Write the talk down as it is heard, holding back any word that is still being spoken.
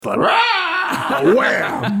like,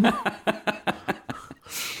 wham!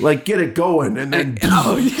 Like, get it going, and then...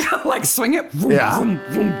 Oh, yeah, like swing it. Vroom, Yeah. vroom,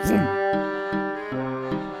 vroom, vroom.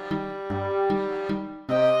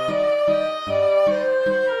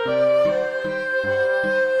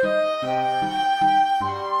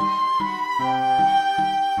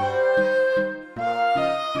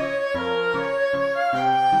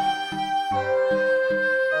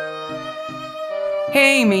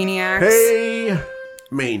 Hey, Maniacs. Hey,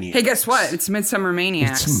 Maniacs. Hey, guess what? It's Midsummer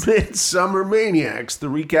Maniacs. It's Midsummer Maniacs, the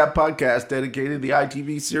recap podcast dedicated to the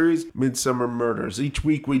ITV series Midsummer Murders. Each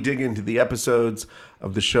week we dig into the episodes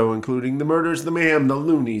of the show, including the murders, the mayhem, the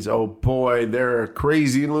loonies. Oh boy, there are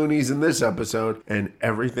crazy loonies in this episode, and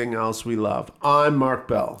everything else we love. I'm Mark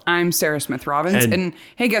Bell. I'm Sarah Smith Robbins. And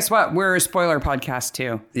hey, guess what? We're a spoiler podcast,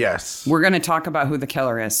 too. Yes. We're going to talk about who the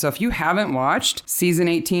killer is. So if you haven't watched season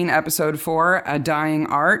 18, episode 4, A Dying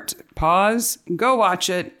Art, pause, go watch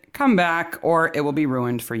it, come back, or it will be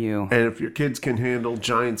ruined for you. And if your kids can handle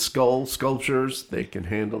giant sculptures, they can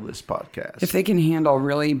handle this podcast. If they can handle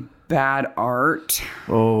really bad art,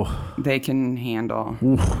 Oh, they can handle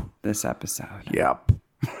this episode. yep.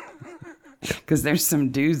 Because there's some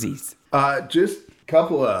doozies. Just a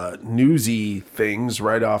couple of newsy things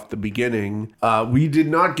right off the beginning. We did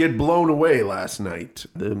not get blown away last night.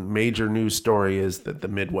 The major news story is that the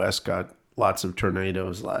Midwest got lots of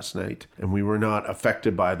tornadoes last night, and we were not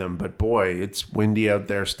affected by them. But boy, it's windy out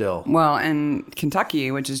there still. Well, and Kentucky,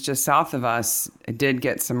 which is just south of us, did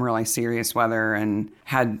get some really serious weather and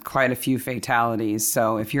had quite a few fatalities.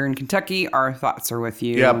 So if you're in Kentucky, our thoughts are with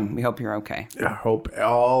you. Yep. And we hope you're okay. I hope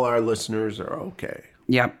all our listeners are okay.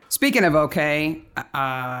 Yep. Speaking of okay,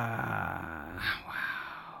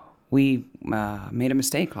 we made a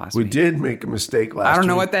mistake last We week. did make a mistake last week. I don't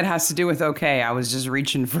know what that has to do with okay. I was just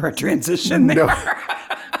reaching for a transition there. No.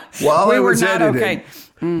 While We I were was not editing, okay.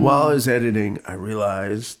 While I was editing, I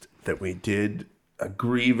realized that we did a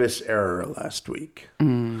grievous error last week.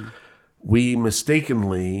 We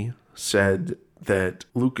mistakenly said that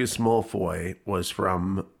Lucas Malfoy was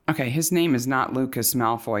from... Okay, his name is not Lucas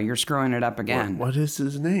Malfoy. You're screwing it up again. What is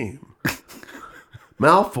his name?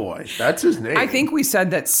 Malfoy. That's his name. I think we said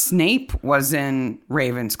that Snape was in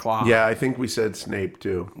Ravensclaw. Yeah, I think we said Snape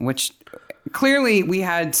too. Which clearly we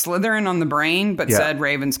had Slytherin on the brain, but Yeah. said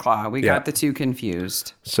Ravensclaw. We got the two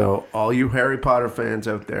confused. So all you Harry Potter fans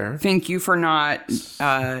out there... Thank you for not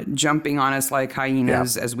jumping on us like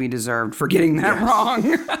hyenas as we deserved for getting that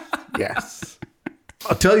wrong. Yes.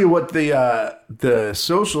 I'll tell you what the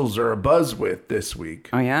socials are abuzz with this week.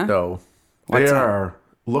 Oh, yeah? So they What's that? are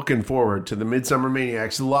looking forward to the Midsummer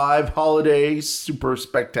Maniacs live holiday super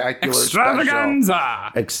spectacular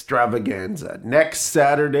extravaganza next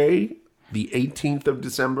Saturday, the 18th of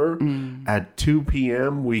December at 2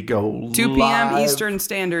 p.m. We go 2 p.m. live, Eastern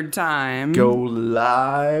Standard Time. Go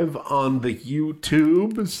live on the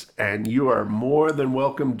YouTubes, and you are more than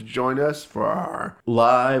welcome to join us for our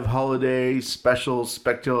live holiday special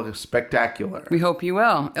spectacular. We hope you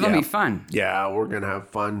will. It'll Yeah. be fun. Yeah, we're going to have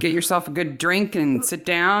fun. Get yourself a good drink and sit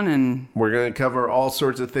down and... We're going to cover all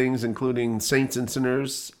sorts of things, including Saints and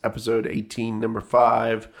Sinners, episode 18, number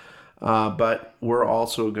 5. But we're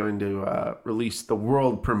also going to release the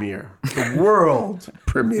world premiere. The world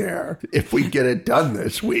premiere, if we get it done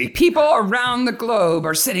this week. People around the globe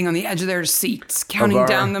are sitting on the edge of their seats, counting our-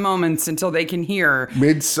 down the moments until they can hear...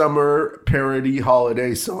 Midsummer parody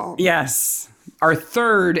holiday song. Yes. Our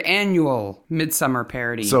third annual Midsummer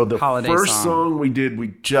parody So the holiday first song we did,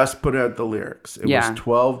 we just put out the lyrics. It Yeah. was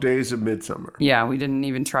 12 Days of Midsummer. Yeah, we didn't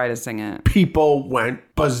even try to sing it. People went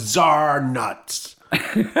bizarre nuts.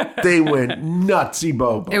 They went nutsy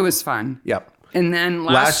bobo. It was fun. Yep. And then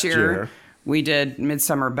last year- year, we did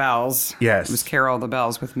Midsummer Bells. Yes. It was Carol the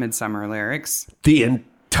Bells with Midsummer lyrics. The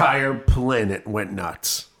entire planet went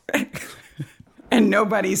nuts. And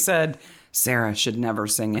nobody said, Sarah should never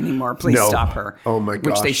sing anymore. Please No. stop her. Oh my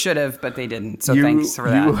Which they gosh. should have, but they didn't. So thanks for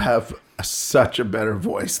that. You have such a better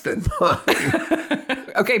voice than mine.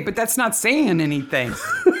 Okay, but that's not saying anything.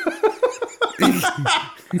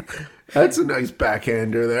 That's a nice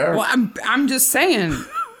backhander there. Well, I'm just saying,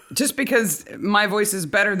 just because my voice is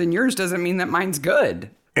better than yours doesn't mean that mine's good.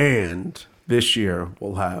 And this year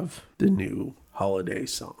we'll have the new holiday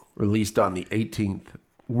song released on the 18th.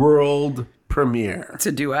 World premiere. It's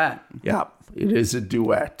a duet. Yep, it is a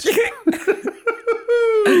duet.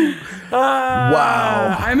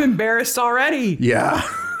 Wow. I'm embarrassed already. Yeah.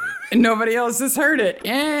 And nobody else has heard it.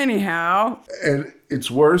 Anyhow. And it's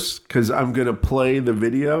worse because I'm going to play the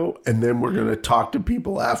video and then we're going to talk to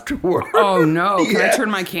people afterward. Oh, no. Can Yeah. I turn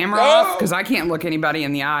my camera No. off? Because I can't look anybody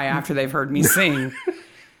in the eye after they've heard me sing.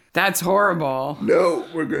 That's horrible. No,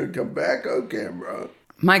 we're going to come back on camera.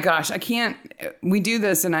 My gosh, I can't. We do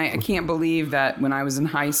this, and I can't believe that when I was in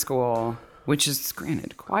high school, which is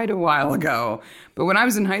granted quite a while ago, but when I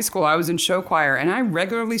was in high school, I was in show choir, and I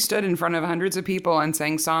regularly stood in front of hundreds of people and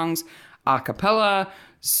sang songs a cappella,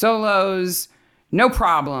 solos, no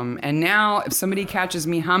problem. And now if somebody catches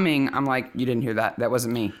me humming, I'm like, you didn't hear that. That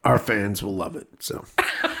wasn't me. Our fans will love it. So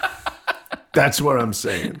that's what I'm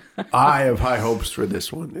saying. I have high hopes for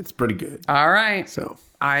this one. It's pretty good. All right. So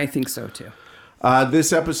I think so too.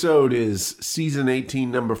 This episode is season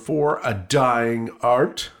 18, number 4, A Dying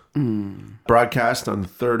Art. Broadcast on the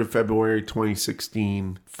 3rd of February,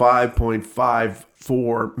 2016.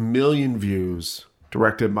 5.54 million views.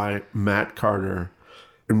 Directed by Matt Carter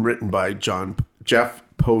and written by Jeff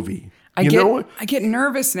Povey. I get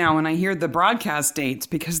nervous now when I hear the broadcast dates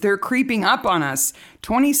because they're creeping up on us.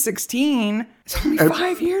 2016, it's only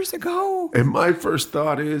 5 years ago. And my first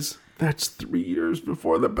thought is, that's 3 years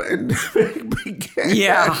before the pandemic began.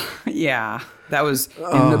 Yeah. That was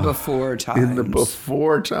in the before times. In the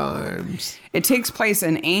before times. It takes place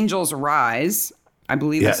in Angels Rise. I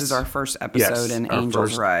believe this is our first episode in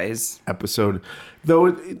Angels Rise. Episode.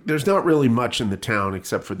 Though there's not really much in the town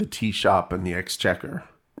except for the tea shop and the Exchequer.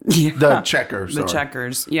 Yeah. The Checker, sorry. The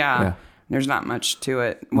Checkers, yeah. There's not much to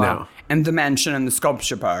it. Well, No. And the mansion and the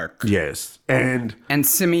sculpture park. Yes. And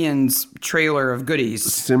Simeon's trailer of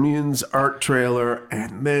goodies. Simeon's art trailer.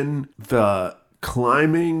 And then the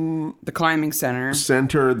climbing center.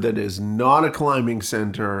 Center that is not a climbing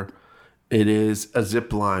center. It is a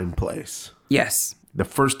zip line place. Yes. The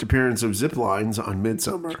first appearance of zip lines on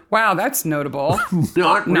Midsummer. Wow, that's notable.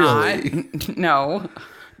 Not really. No.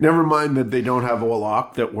 Never mind that they don't have a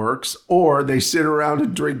lock that works, or they sit around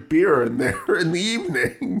and drink beer in there in the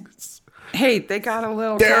evenings. Hey, they got a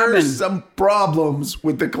little There's cabin. some problems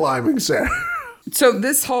with the climbing center. So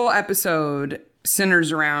this whole episode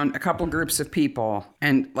centers around a couple groups of people.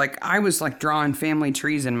 And I was drawing family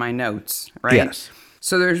trees in my notes, right? Yes.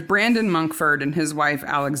 So there's Brandon Monkford and his wife,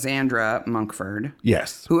 Alexandra Monkford.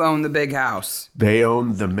 Yes. Who own the big house. They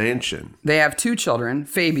own the mansion. They have 2 children,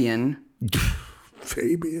 Fabian.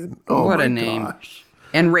 Fabian. Oh, what my a name. gosh.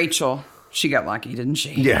 And Rachel. She got lucky, didn't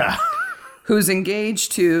she? Yeah. Who's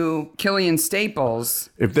engaged to Killian Staples.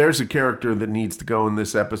 If there's a character that needs to go in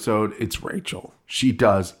this episode, it's Rachel. She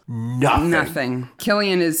does nothing.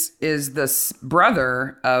 Killian is the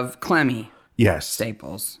brother of Clemmy Yes.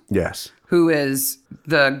 Staples. Yes. Who is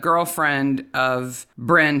the girlfriend of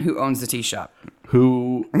Bryn, who owns the tea shop.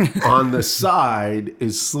 Who on the side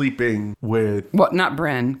is sleeping with Well, not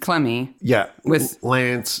Bryn, Clemmy. with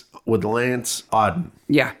Lance Auden,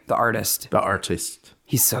 Yeah, the artist. the artist.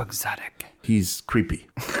 He's so exotic. He's creepy.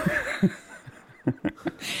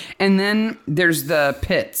 And then there's the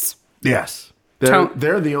Pitts. Yes.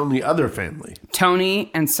 They're the only other family. Tony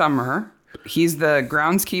and Summer. He's the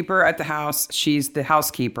groundskeeper at the house. She's the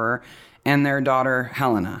housekeeper. And their daughter,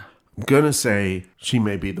 Helena. I'm going to say she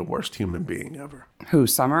may be the worst human being ever. Who,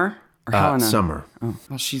 Summer or Helena? Summer. Oh,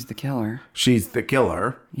 well, she's the killer. She's the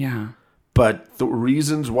killer. Yeah. But the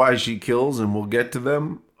reasons why she kills, and we'll get to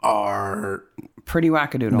them, are Pretty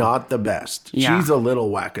wackadoodle. not the best. Yeah. She's a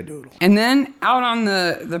little wackadoodle. And then out on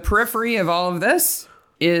the periphery of all of this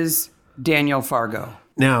is Daniel Fargo.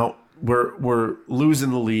 Now, we're losing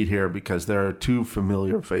the lead here because there are 2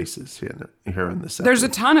 familiar faces here in this episode. There's a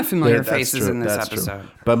ton of familiar That's faces true, in this that's true. episode.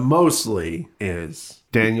 But mostly is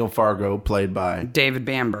Daniel Fargo, played by, David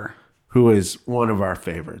Bamber. who is one of our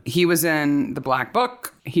favorites. He was in The Black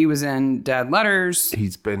Book. He was in Dead Letters.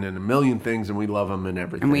 He's been in a million things, and we love him and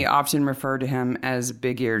everything. And we often refer to him as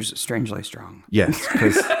Big Ears Strangely Strong. Yes,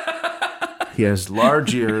 because he has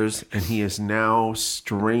large ears, and he is now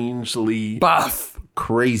strangely Buff.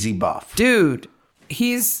 crazy buff. Dude,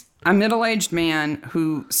 he's a middle-aged man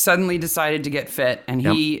who suddenly decided to get fit, and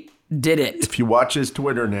he did it. If you watch his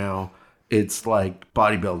Twitter now, it's like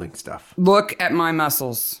bodybuilding stuff. Look at my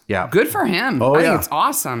muscles. Yeah. Good for him. Oh, I think yeah. it's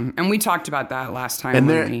awesome. And we talked about that last time.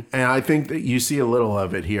 And I think that you see a little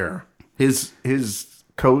of it here. His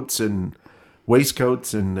coats and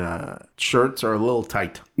waistcoats and shirts are a little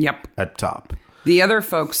tight. Yep. At top. The other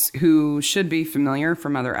folks who should be familiar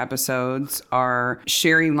from other episodes are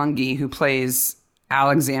Sherry Lungi, who plays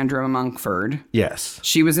Alexandra Monkford. Yes.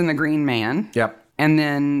 She was in The Green Man. Yep. And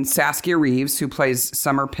then Saskia Reeves, who plays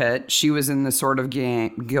Summer Pitt. She was in the Sort of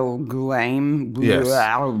Gilglame.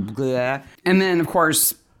 Yes. And then, of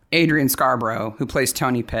course, Adrian Scarborough, who plays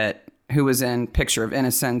Tony Pitt, who was in Picture of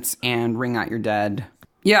Innocence and Ring Out Your Dead.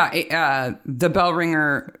 Yeah, the bell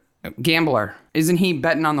ringer gambler. Isn't he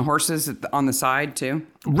betting on the horses on the side, too?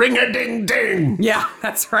 Ring-a-ding-ding! Yeah,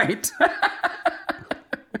 that's right.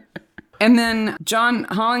 And then John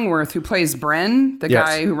Hollingworth, who plays Bren, the Yes.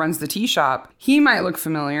 guy who runs the tea shop, he might look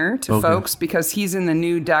familiar to folks because he's in the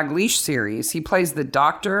new Dalgleish series. He plays the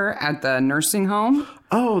doctor at the nursing home.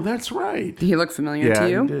 Oh, that's right. Did he look familiar Yeah, to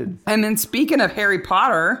you? he did. And then speaking of Harry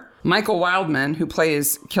Potter, Michael Wildman, who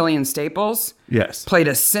plays Killian Staples, Yes. played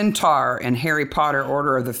a centaur in Harry Potter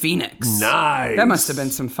Order of the Phoenix. Nice. That must have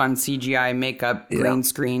been some fun CGI makeup, green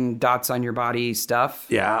screen, dots on your body stuff.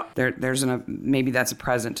 Yeah. Maybe that's a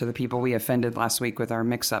present to the people we offended last week with our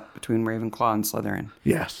mix-up between Ravenclaw and Slytherin.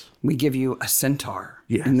 Yes. We give you a centaur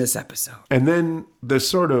Yes. in this episode. And then the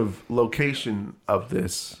sort of location of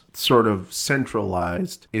this sort of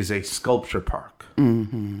centralized is a sculpture park.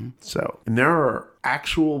 Mm-hmm. So, and there are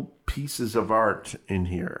actual pieces of art in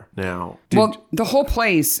here now. Well, the whole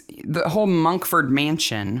place, the whole Monkford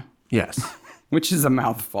mansion, Yes. which is a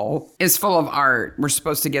mouthful, is full of art. We're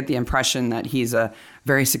supposed to get the impression that he's a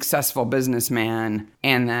very successful businessman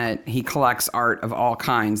and that he collects art of all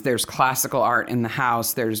kinds. There's classical art in the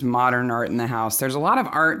house. There's modern art in the house. There's a lot of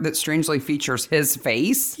art that strangely features his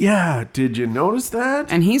face. Yeah. Did you notice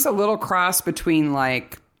that? And he's a little cross between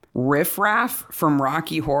like Riff Raff from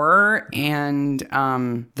Rocky Horror and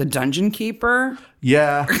the Dungeon Keeper.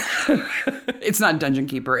 Yeah. It's not Dungeon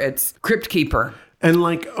Keeper. It's Crypt Keeper. And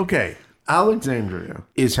like, okay, Alexandria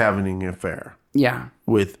is having an affair Yeah.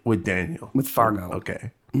 with Daniel. With Fargo.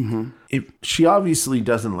 Okay. Mm-hmm. She obviously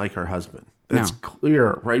doesn't like her husband. That's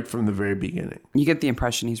clear right from the very beginning. You get the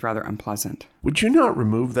impression he's rather unpleasant. Would you not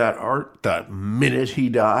remove that art the minute he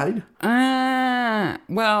died?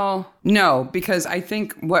 Well, no, because I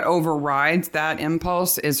think what overrides that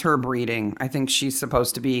impulse is her breeding. I think she's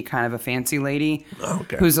supposed to be kind of a fancy lady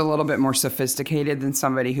who's a little bit more sophisticated than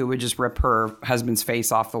somebody who would just rip her husband's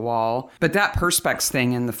face off the wall. But that Perspex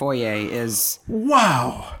thing in the foyer is...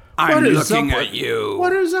 Wow. I'm What is looking up at with- you.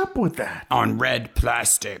 What is up with that? On red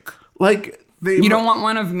plastic. Like, You don't want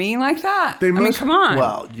one of me like that? I mean, come on.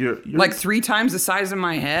 Well, you're like 3 times the size of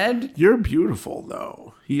my head? you're beautiful,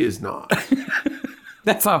 though. He is not.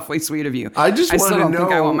 That's awfully sweet of you. I just still wanna don't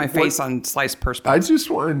think I know want my what- face on sliced Perspex. I just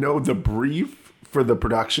want to know the brief for the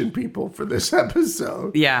production people for this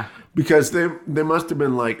episode. Yeah. Because they must have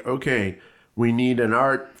been like, okay, we need an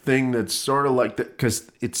art thing that's sort of like that, because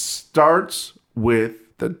it starts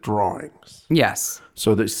with the drawings. Yes.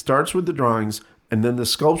 So it starts with the drawings, and then the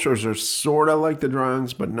sculptures are sort of like the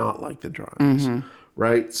drawings, but not like the drawings,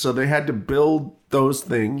 right? So they had to build those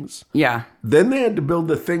things. Yeah. Then they had to build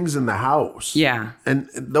the things in the house. Yeah. And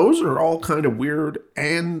those are all kind of weird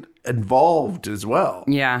and involved as well.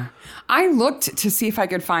 Yeah. I looked to see if I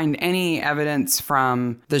could find any evidence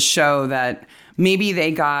from the show that maybe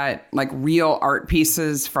they got like real art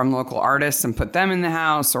pieces from local artists and put them in the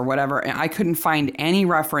house or whatever. And I couldn't find any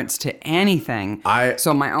reference to anything.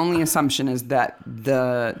 So my only assumption is that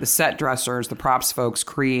the set dressers, the props folks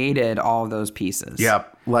created all of those pieces.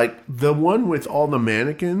 Yep. Like the one with all the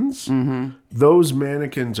mannequins, those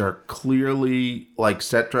mannequins are clearly like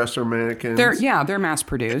set dresser mannequins. They're mass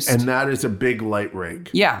produced. And that is a big light rig.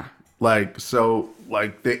 Yeah. Like, so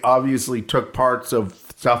like they obviously took parts of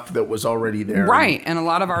stuff that was already there. Right. And a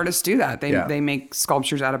lot of artists do that. They make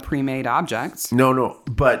sculptures out of pre-made objects. No,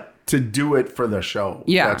 but to do it for the show.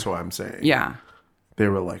 Yeah. That's what I'm saying. Yeah. They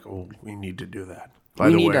were like, oh, we need to do that.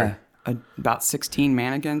 We need about 16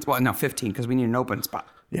 mannequins. Well, no, 15 because we need an open spot.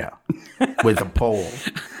 Yeah. With a pole.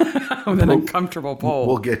 With an uncomfortable pole.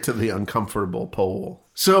 We'll get to the uncomfortable pole.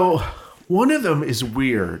 So one of them is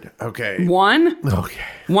weird. Okay. One? Okay.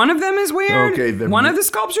 One of them is weird? Okay. One of the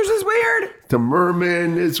sculptures is weird? The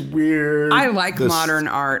merman is weird. I like modern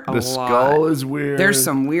art a lot. The skull is weird. There's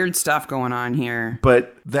some weird stuff going on here.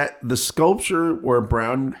 But the sculpture where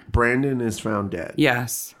Brandon is found dead.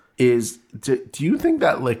 Yes. Do you think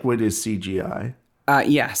that liquid is CGI?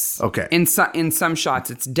 Yes. Okay. In some shots,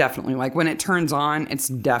 it's definitely like when it turns on, it's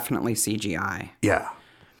definitely CGI. Yeah.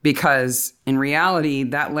 Because in reality,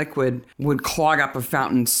 that liquid would clog up a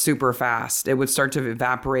fountain super fast. It would start to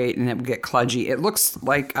evaporate and it would get kludgy. It looks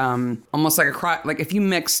like almost like if you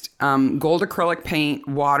mixed gold acrylic paint,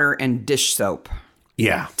 water, and dish soap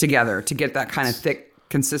together to get that kind of thick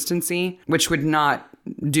consistency, which would not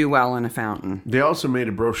do well in a fountain. They also made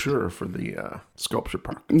a brochure for the sculpture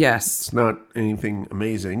park. Yes. It's not anything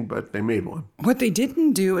amazing, but they made one. What they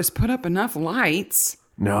didn't do is put up enough lights.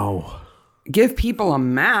 No. Give people a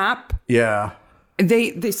map. Yeah.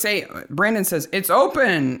 They say, Brandon says, it's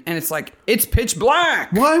open. And it's like, it's pitch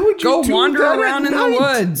black. Why would you go wander around in the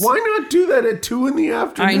woods? Why not do that at 2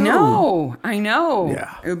 p.m? I know.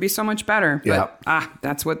 Yeah. It would be so much better. But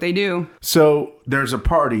that's what they do. So there's a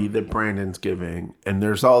party that Brandon's giving, and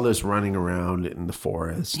there's all this running around in the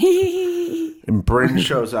forest. And Bryn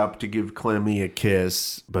shows up to give Clemmy a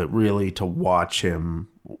kiss, but really to watch him,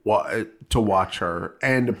 to watch her,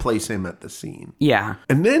 and to place him at the scene. Yeah.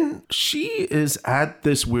 And then she is at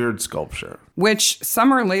this weird sculpture. Which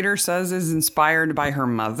Summer later says is inspired by her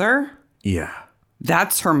mother. Yeah.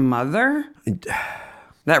 That's her mother?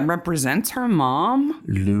 That represents her mom?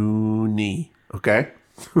 Loony. Okay.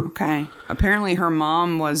 Okay. Apparently her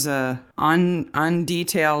mom was a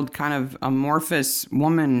undetailed kind of amorphous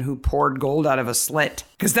woman who poured gold out of a slit.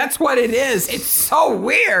 Because that's what it is. It's so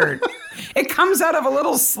weird. It comes out of a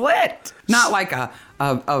little slit. Not like a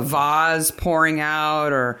vase pouring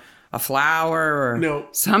out or a flower or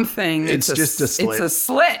something. It's just a slit. It's a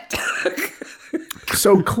slit.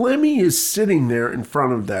 So Clemmy is sitting there in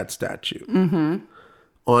front of that statue. Mm-hmm.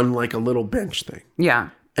 On like a little bench thing. Yeah.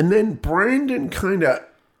 And then Brandon kind of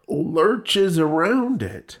lurches around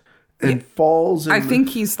it and falls in I think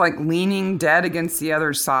he's like leaning dead against the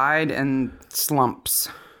other side and slumps.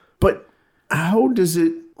 But how does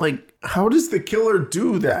the killer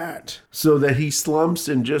do that so that he slumps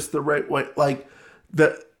in just the right way? Like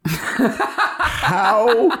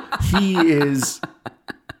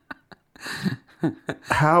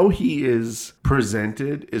how he is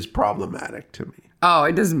presented is problematic to me. Oh,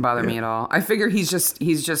 it doesn't bother me at all. I figure he's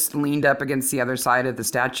just leaned up against the other side of the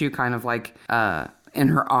statue, kind of like in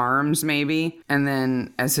her arms maybe. And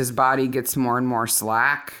then as his body gets more and more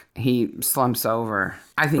slack, he slumps over.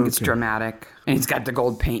 I think it's dramatic. And he's got the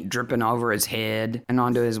gold paint dripping over his head and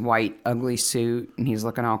onto his white ugly suit. And he's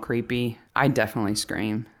looking all creepy. I'd definitely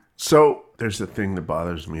scream. So there's a thing that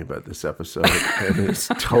bothers me about this episode, and it's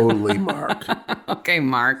totally Mark. Okay,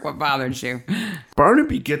 Mark, what bothers you?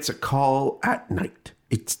 Barnaby gets a call at night.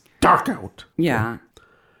 It's dark out. Yeah.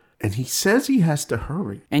 And he says he has to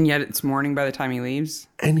hurry. And yet it's morning by the time he leaves.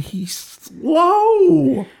 And he's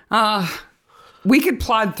slow. We could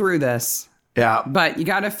plod through this. Yeah. But you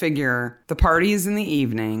got to figure the party is in the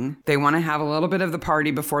evening. They want to have a little bit of the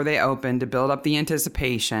party before they open to build up the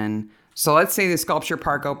anticipation. So let's say the sculpture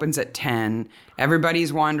park opens at 10.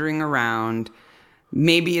 Everybody's wandering around.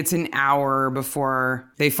 Maybe it's an hour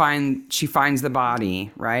before she finds the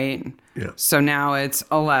body, right? Yeah. So now it's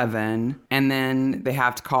 11, and then they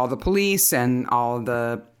have to call the police, and all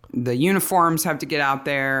the uniforms have to get out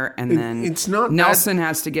there, and then it's not Nelson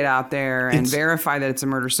has to get out there and verify that it's a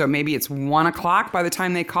murder. So maybe it's 1 o'clock by the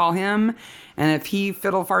time they call him. And if he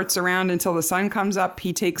fiddle farts around until the sun comes up,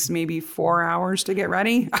 he takes maybe 4 hours to get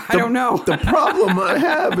ready. I don't know. The problem I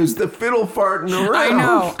have is the fiddle farting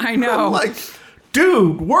around. I know. I'm like,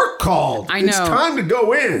 dude, work called. I know. It's time to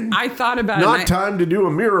go in. I thought about it. Not time to do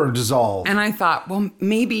a mirror dissolve. And I thought, well,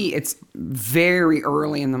 maybe it's very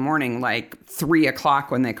early in the morning, like 3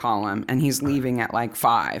 o'clock when they call him, and he's leaving at like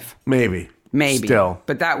 5. Maybe. Still.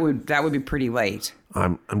 But that would be pretty late.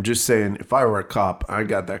 I'm just saying, if I were a cop, I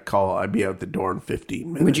got that call, I'd be out the door in 15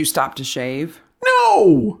 minutes. Would you stop to shave?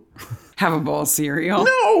 No! Have a bowl of cereal?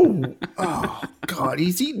 No! Oh, God,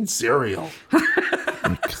 he's eating cereal.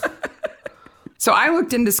 So I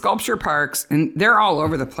looked into sculpture parks, and they're all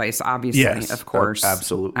over the place, obviously, yes, of course.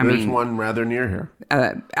 Absolutely. There's one rather near here.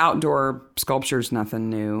 Outdoor sculpture's nothing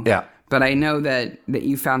new. Yeah. But I know that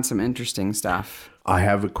you found some interesting stuff. I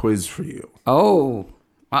have a quiz for you. Oh.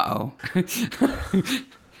 Uh-oh.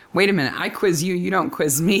 Wait a minute. I quiz you. You don't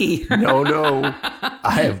quiz me. No.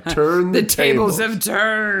 I have turned the tables have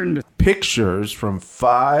turned. Pictures from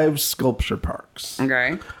 5 sculpture parks.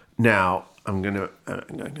 Okay. Now, I'm gonna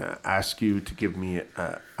ask you to give me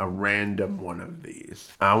a random one of these.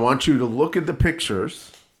 I want you to look at the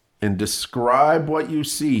pictures and describe what you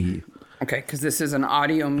see. Okay, because this is an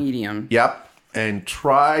audio medium. Yep. And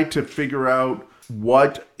try to figure out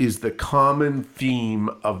what is the common theme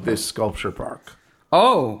of this sculpture park.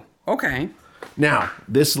 Oh, okay. Now,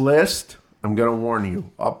 this list, I'm going to warn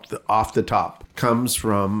you, off the top, comes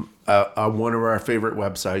from one of our favorite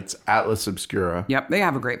websites, Atlas Obscura. Yep, they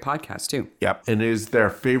have a great podcast, too. Yep, and is their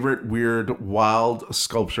favorite weird, wild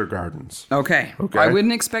sculpture gardens. Okay. I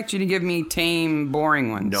wouldn't expect you to give me tame,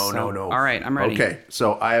 boring ones. No. All right, I'm ready. Okay,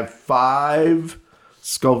 so I have 5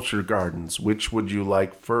 sculpture gardens. Which would you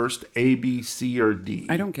like first, A, B, C, or D?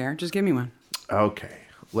 I don't care. Just give me one. Okay,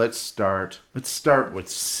 let's start with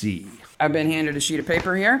C. I've been handed a sheet of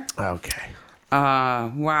paper here. Okay.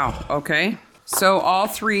 Wow. Okay. So all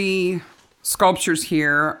 3 sculptures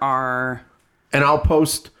here are And I'll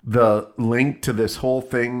post the link to this whole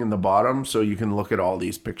thing in the bottom so you can look at all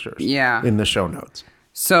these pictures in the show notes.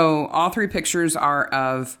 So all 3 pictures are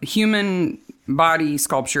of human body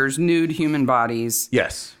sculptures, nude human bodies.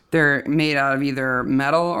 Yes. They're made out of either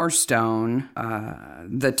metal or stone.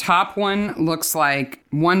 The top one looks like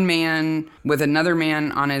one man with another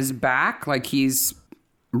man on his back, like he's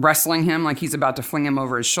wrestling him, like he's about to fling him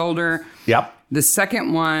over his shoulder. Yep. The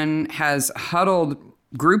second one has huddled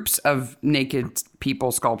groups of naked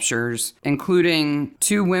people sculptures, including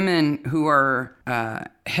 2 women who are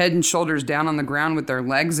head and shoulders down on the ground with their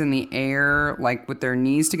legs in the air, like with their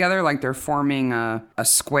knees together, like they're forming a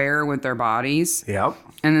square with their bodies. Yep.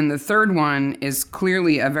 And then the third one is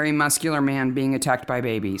clearly a very muscular man being attacked by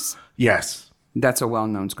babies. Yes. That's a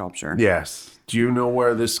well-known sculpture. Yes. Do you know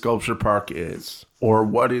where this sculpture park is? Or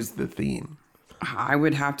what is the theme? I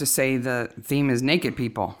would have to say the theme is naked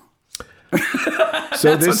people.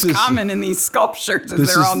 So That's what's common in these sculptures,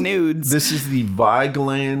 is they're all nudes. This is the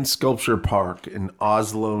Vigeland Sculpture Park in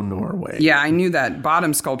Oslo, Norway. Yeah, I knew that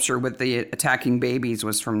bottom sculpture with the attacking babies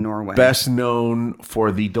was from Norway. Best known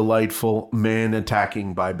for the delightful man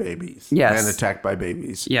attacking by babies. Yes. Man attacked by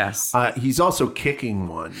babies. Yes. He's also kicking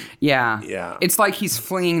one. Yeah. Yeah. It's like he's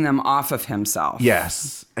flinging them off of himself.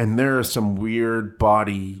 Yes. And there are some weird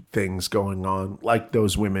body things going on, like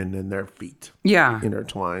those women and their feet. Yeah.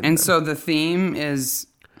 Intertwined. And so the theme is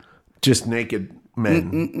just naked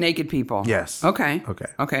men. naked people. Yes. Okay. Okay.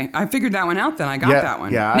 Okay. I figured that one out then. I got that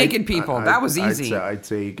one. Yeah. Naked people. That was easy. I'd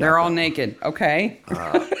say you got They're all that. naked. Okay.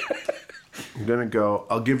 I'm gonna go.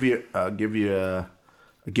 I'll give you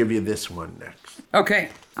this one next. Okay.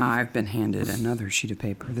 I've been handed another sheet of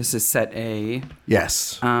paper. This is set A.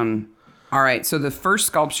 Yes. All right. So the first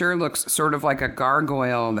sculpture looks sort of like a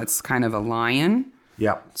gargoyle that's kind of a lion.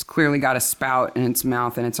 Yep. It's clearly got a spout in its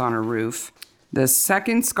mouth and it's on a roof. The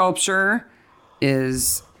second sculpture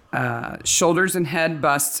is shoulders and head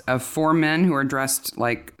busts of 4 men who are dressed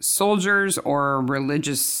like soldiers or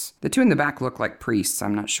religious. The 2 in the back look like priests.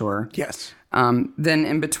 I'm not sure. Yes. Then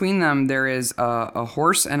in between them, there is a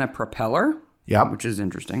horse and a propeller. Yep. Which is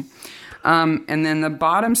interesting. And then the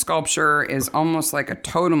bottom sculpture is almost like a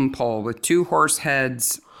totem pole with 2 horse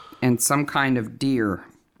heads and some kind of deer.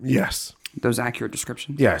 Yes. Those accurate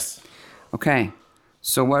descriptions? Yes. Okay.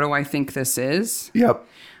 So what do I think this is? Yep.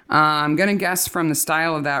 I'm going to guess from the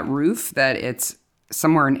style of that roof that it's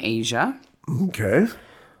somewhere in Asia. Okay.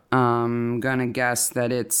 I'm going to guess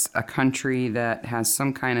that it's a country that has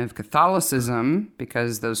some kind of Catholicism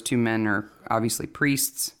because those 2 men are obviously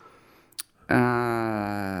priests.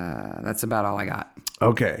 That's about all I got.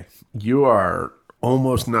 Okay. You are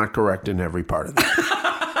almost not correct in every part of that.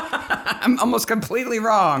 I'm almost completely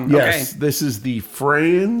wrong. Yes. Okay. This is the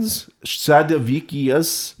Franz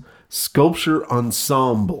Sadavikius Sculpture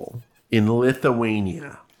Ensemble in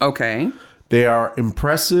Lithuania. Okay. They are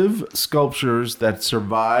impressive sculptures that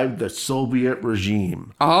survived the Soviet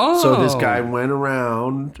regime. Oh. So this guy went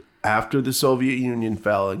around after the Soviet Union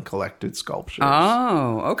fell and collected sculptures.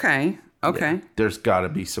 Oh, okay. Okay. Yeah, there's got to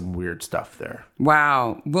be some weird stuff there.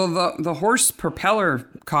 Wow. Well, the horse propeller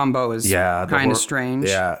combo is kind of strange.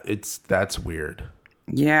 Yeah, that's weird.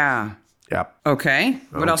 Yeah. Yep. Okay.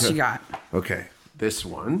 What else you got? Okay, this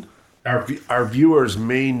one. Our viewers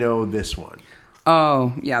may know this one.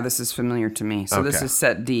 Oh, yeah, this is familiar to me. So this Okay. is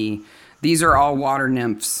set D. These are all water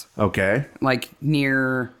nymphs, Okay. like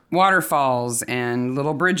near waterfalls and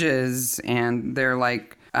little bridges, and they're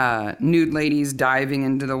like nude ladies diving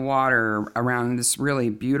into the water around this really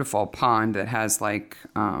beautiful pond that has like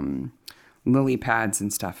lily pads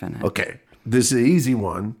and stuff in it. Okay. This is an easy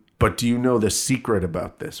one, but do you know the secret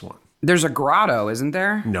about this one? There's a grotto, isn't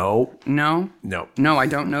there? No. No? No. No, I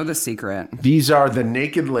don't know the secret. These are the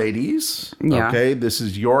naked ladies. Yeah. Okay. This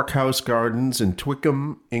is York House Gardens in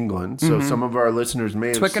Twickenham, England. So some of our listeners may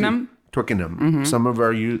have Twickenham? seen Twickenham. Some of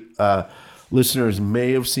our listeners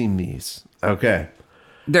may have seen these. Okay.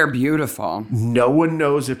 They're beautiful. No one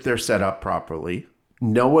knows if they're set up properly.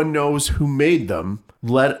 No one knows who made them.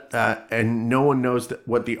 And no one knows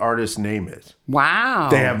what the artist's name is. Wow.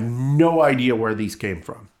 They have no idea where these came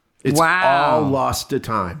from. It's all lost to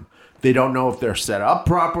time. They don't know if they're set up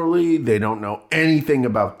properly. They don't know anything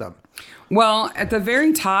about them. Well, at the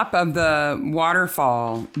very top of the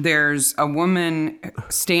waterfall, there's a woman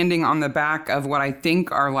standing on the back of what I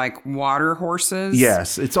think are like water horses.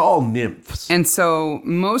 Yes, it's all nymphs. And so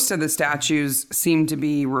most of the statues seem to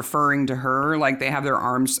be referring to her, like they have their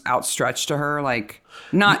arms outstretched to her, like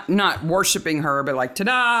not worshiping her, but like,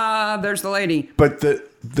 ta-da, there's the lady. But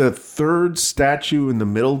the third statue in the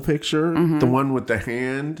middle picture, the one with the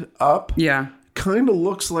hand up, Yeah. kind of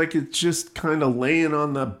looks like it's just kind of laying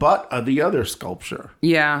on the butt of the other sculpture.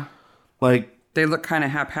 Yeah. Like, They look kind of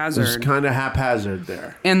it's haphazard. kind of haphazard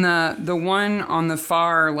there. And the one on the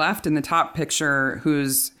far left in the top picture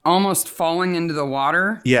who's almost falling into the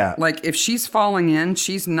water. Yeah. Like if she's falling in,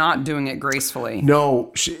 she's not doing it gracefully.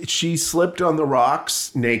 No, she slipped on the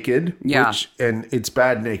rocks naked. Yeah. And it's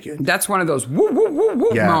bad naked. That's one of those woo, woo, woo,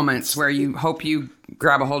 woo Yeah. moments where you hope you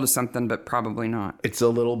grab a hold of something, but probably not. It's a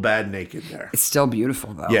little bad naked there. It's still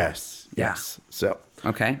beautiful though. Yes. Yeah. Yes. So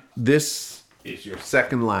Okay. this is your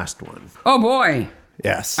second last one. Oh boy.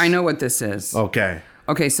 Yes. I know what this is. Okay.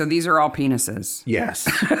 Okay, so these are all penises. Yes.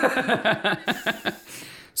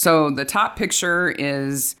 So the top picture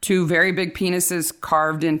is two very big penises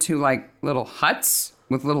carved into like little huts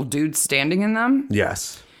with little dudes standing in them.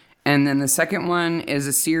 Yes. And then the second one is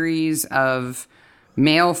a series of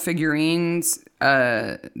male figurines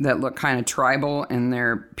that look kind of tribal, and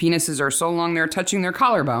their penises are so long they're touching their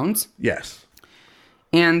collarbones. Yes.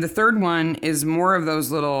 And the third one is more of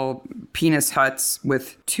those little penis huts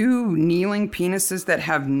with two kneeling penises that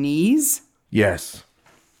have knees. Yes.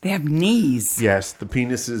 They have knees. Yes. The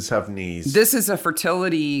penises have knees. This is a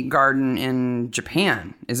fertility garden in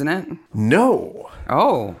Japan, isn't it? No.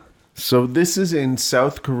 Oh, So this is in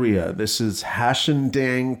South Korea. This is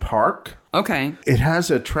Hashindang Park. okay. It has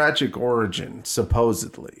a tragic origin,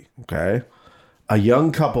 supposedly. Okay. A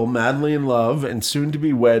young couple, madly in love and soon to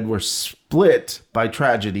be wed, were split by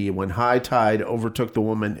tragedy when high tide overtook the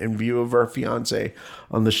woman in view of her fiance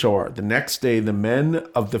on the shore. The next day, the number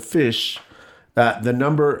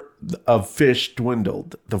of fish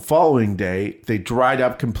dwindled. The following day, they dried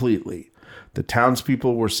up completely. The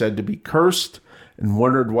townspeople were said to be cursed and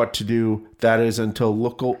wondered what to do. That is until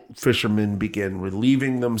local fishermen began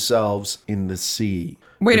relieving themselves in the sea.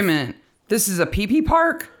 Wait a minute. This is a pee-pee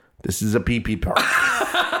park? This is a pee-pee park.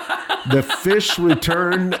 The fish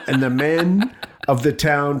returned, and the men of the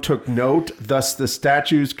town took note. Thus, the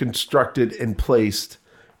statues constructed and placed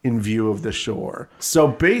in view of the shore. So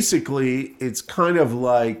basically, it's kind of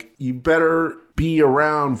like you better be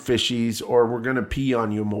around fishies, or we're gonna pee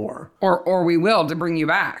on you more. Or we will to bring you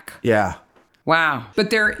back. Yeah. Wow.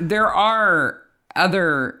 But there are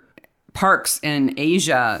other parks in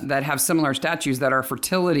Asia that have similar statues that are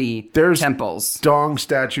fertility There's temples. Dong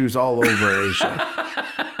statues all over Asia.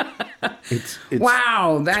 It's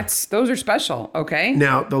Wow, those are special. Okay.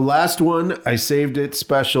 Now, the last one, I saved it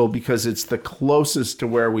special because it's the closest to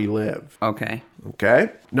where we live. Okay.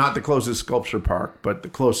 Okay? Not the closest sculpture park, but the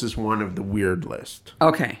closest one of the weird list.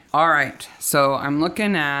 Okay. All right. So I'm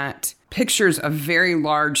looking at pictures of very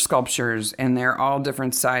large sculptures, and they're all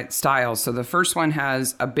different styles. So the first one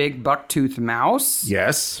has a big bucktooth mouse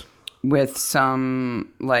Yes. with some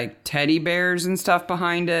like teddy bears and stuff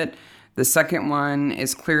behind it. The second one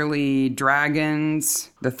is clearly dragons.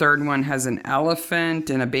 The third one has an elephant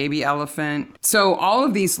and a baby elephant. So all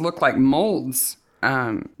of these look like molds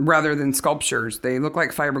rather than sculptures. They look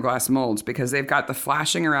like fiberglass molds because they've got the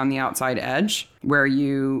flashing around the outside edge where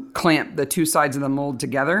you clamp the two sides of the mold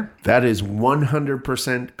together. That is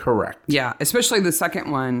 100% correct. Yeah, especially the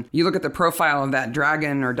second one. You look at the profile of that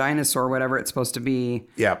dragon or dinosaur, whatever it's supposed to be.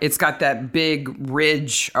 Yeah. It's got that big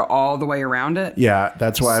ridge all the way around it. Yeah,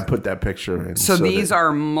 that's why I put that picture in. So these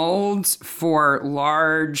are molds for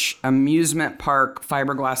large amusement park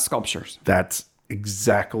fiberglass sculptures. That's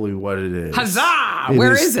exactly what it is. Huzzah!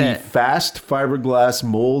 Where is the it? Fast Fiberglass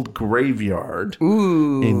Mold Graveyard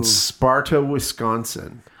in Sparta,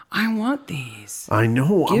 Wisconsin. I want these. I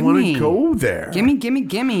know. I Give want me. to go there. Gimme. If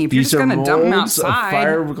you're These just going are to dump them molds of outside.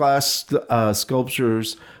 fiberglass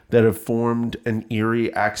sculptures that have formed an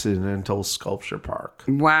Erie Accidental Sculpture Park.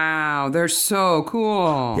 Wow, they're so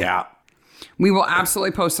cool. Yeah. We will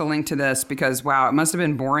absolutely post a link to this because, wow, it must have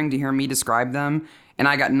been boring to hear me describe them. And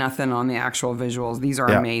I got nothing on the actual visuals. These are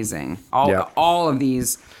amazing. All of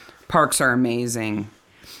these parks are amazing.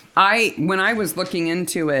 When I was looking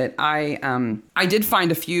into it, I did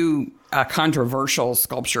find a few controversial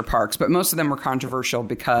sculpture parks, but most of them were controversial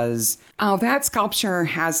because, oh, that sculpture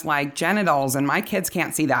has like genitals and my kids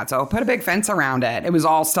can't see that, so put a big fence around it. It was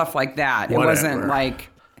all stuff like that. Whatever. It wasn't like...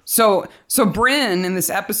 So Bryn in this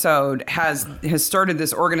episode has started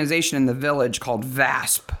this organization in the village called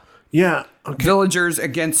VASP. Yeah. Okay. Villagers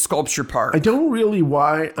Against Sculpture Park. I don't really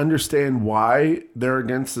understand why they're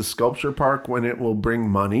against the sculpture park when it will bring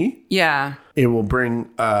money. Yeah. It will bring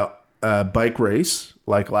a bike race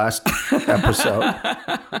like last episode.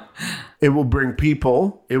 It will bring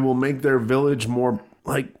people. It will make their village more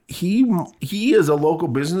like he as a local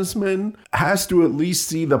businessman has to at least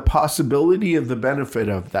see the possibility of the benefit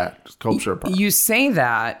of that sculpture park. You say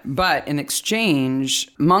that, but in exchange,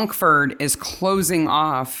 Monkford is closing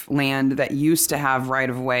off land that used to have right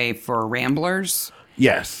of way for ramblers.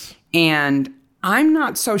 Yes. And I'm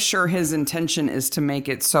not so sure his intention is to make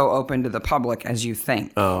it so open to the public as you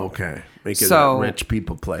think. Oh, okay. Make it a rich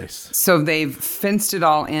people place. So they've fenced it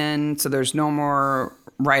all in, so there's no more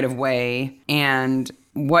right of way. And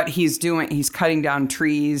what he's doing, he's cutting down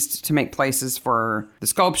trees to make places for the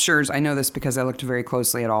sculptures. I know this because I looked very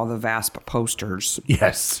closely at all the VASP posters.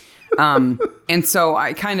 Yes. And so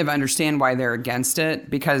I kind of understand why they're against it,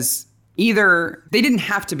 because either they didn't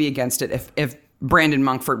have to be against it if Brandon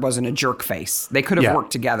Monkford wasn't a jerk face. They could have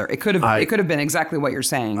worked together. It could have been exactly what you're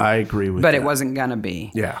saying. I agree with but that. It wasn't gonna be.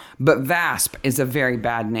 Yeah. But VASP is a very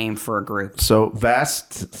bad name for a group. So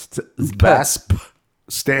VASP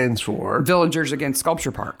stands for Villagers Against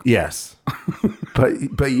Sculpture Park. yes.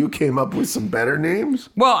 but you came up with some better names?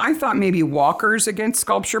 Well, I thought maybe Walkers Against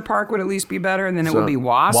Sculpture Park would at least be better, and then it would be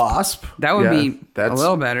WASP. WASP? That would be a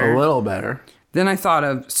little better. A little better. Then I thought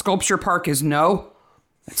of Sculpture Park is no.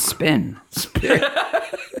 That's Spin.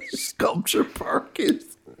 Sculpture Park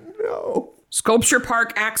is no. Sculpture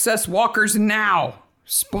Park access walkers now.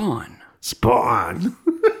 Spawn.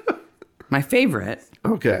 My favorite,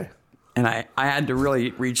 Okay. and I had to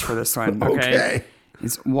really reach for this one, okay? Okay.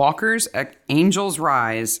 It's Walkers at Angels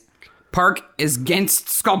Rise. Park is against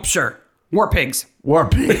sculpture. War pigs. War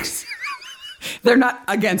pigs. They're not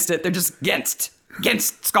against it. They're just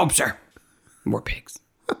against sculpture. War pigs.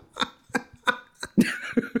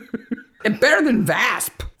 And better than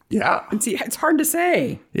VASP. Yeah. It's hard to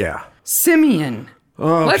say. Yeah. Simeon.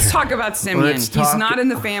 Okay. Let's talk about Simeon. He's not in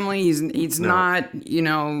the Oh. family. He's not,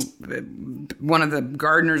 one of the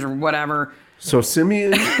gardeners or whatever. So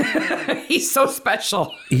Simeon, He's so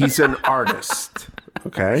special. he's an artist.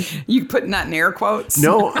 Okay. You putting that in air quotes?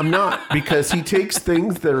 No, I'm not, because he takes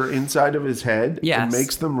things that are inside of his head and Yes.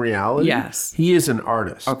 makes them reality. Yes. He is an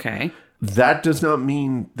artist. Okay. That does not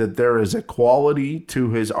mean that there is a quality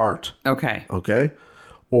to his art. Okay. Okay.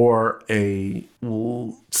 Or a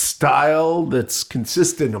style that's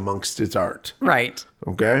consistent amongst his art. Right.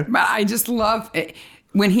 Okay. But I just love it.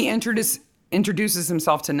 When he introduces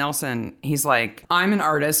himself to Nelson, he's like, I'm an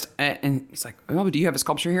artist. And he's like, oh, do you have a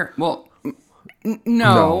sculpture here? Well,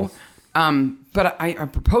 no. But I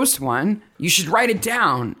proposed one. You should write it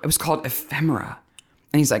down. It was called Ephemera.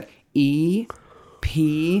 And he's like,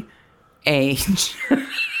 EPH.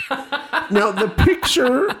 Now, the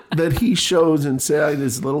picture that he shows inside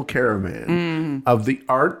his little caravan of the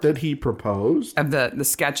art that he proposed Of the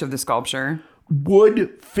sketch of the sculpture.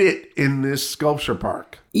 would fit in this sculpture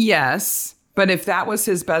park. Yes. But if that was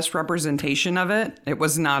his best representation of it, it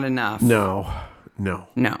was not enough. No. No.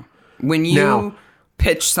 When you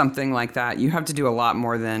pitch something like that, you have to do a lot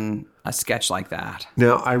more than a sketch like that.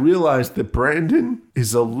 Now, I realize that Brandon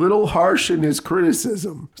is a little harsh in his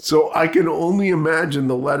criticism, so I can only imagine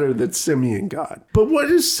the letter that Simeon got. But what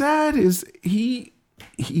is sad is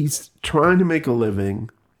he's trying to make a living.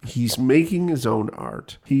 He's making his own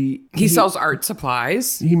art. He sells art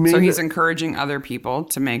supplies, so he's encouraging other people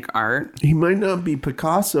to make art. He might not be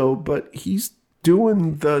Picasso, but he's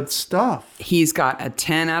doing the stuff. He's got a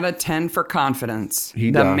 10 out of 10 for confidence. The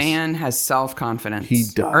does. Man has self-confidence. He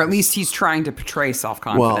does. Or at least he's trying to portray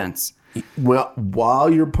self-confidence. Well, while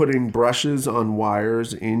you're putting brushes on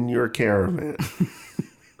wires in your caravan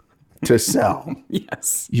to sell,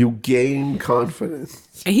 Yes. you gain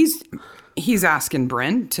confidence. He's asking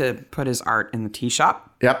Bryn to put his art in the tea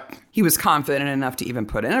shop. Yep. He was confident enough to even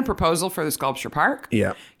put in a proposal for the sculpture park.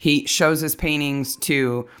 Yep. He shows his paintings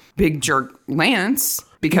to Big Jerk Lance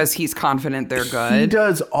because he's confident they're good. He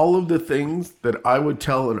does all of the things that I would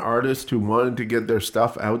tell an artist who wanted to get their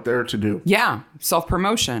stuff out there to do. Yeah,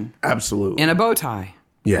 self-promotion. Absolutely. In a bow tie.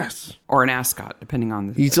 Yes. Or an ascot, depending on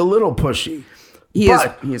the... He's a little pushy. He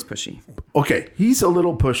is pushy. Okay, he's a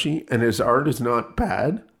little pushy, and his art is not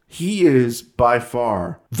bad. He is by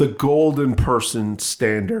far the golden person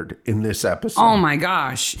standard in this episode. Oh my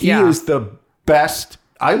gosh. He is the best.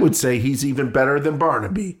 I would say he's even better than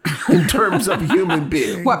Barnaby in terms of human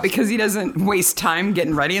being. What, because he doesn't waste time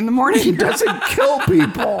getting ready in the morning? He doesn't kill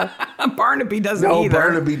people. Barnaby doesn't either. No,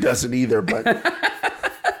 Barnaby doesn't either,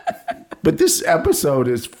 but this episode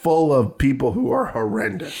is full of people who are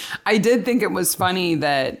horrendous. I did think it was funny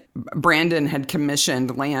that Brandon had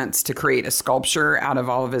commissioned Lance to create a sculpture out of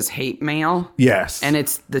all of his hate mail. Yes. And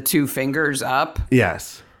it's the two fingers up.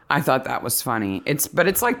 Yes. I thought that was funny. But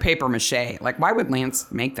it's like paper mache. Like, why would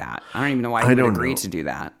Lance make that? I don't even know why he would agree to do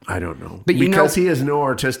that. I don't know. But because he has no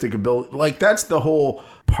artistic ability. Like, that's the whole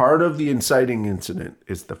part of the inciting incident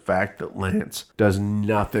is the fact that Lance does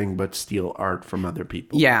nothing but steal art from other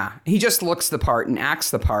people. Yeah. He just looks the part and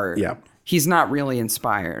acts the part. Yeah. He's not really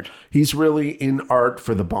inspired. He's really in art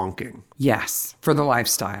for the bonking. Yes. For the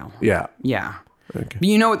lifestyle. Yeah. Yeah. Okay. But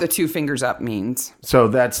you know what the 2 fingers up means. So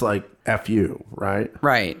that's like F you, right?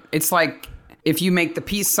 Right. It's like if you make the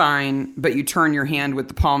peace sign, but you turn your hand with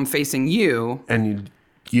the palm facing you. And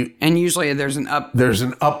and usually there's an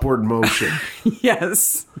upward motion.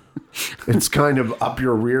 Yes. It's kind of up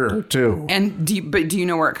your rear too. And do you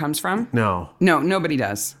know where it comes from? No. No, nobody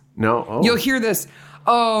does. No. Oh. You'll hear this.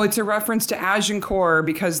 Oh, it's a reference to Agincourt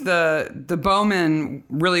because the bowmen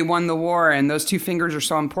really won the war, and those 2 fingers are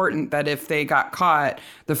so important that if they got caught,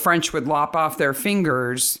 the French would lop off their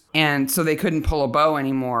fingers, and so they couldn't pull a bow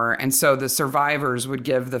anymore. And so the survivors would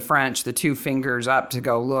give the French the 2 fingers up to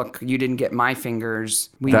go, look, you didn't get my fingers.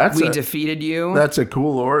 We defeated you. That's a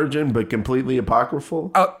cool origin, but completely apocryphal.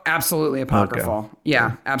 Oh, absolutely apocryphal. Okay.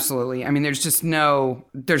 Yeah, absolutely. I mean, there's no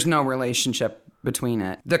relationship between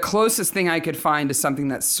it. The closest thing I could find to something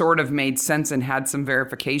that sort of made sense and had some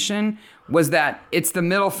verification was that it's the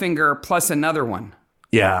middle finger plus another one.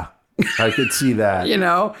 Yeah, I could see that. You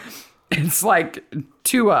know, it's like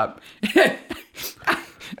 2 up.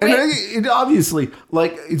 And it obviously,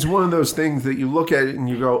 like, it's one of those things that you look at it and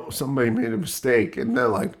you go, somebody made a mistake. And they're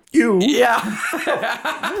like, you? Yeah.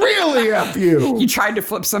 Really F you. You tried to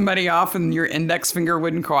flip somebody off and your index finger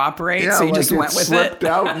wouldn't cooperate, so you just went with slipped it.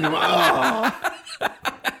 Out and, oh.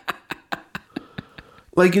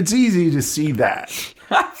 Like, it's easy to see that.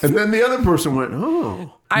 And then the other person went,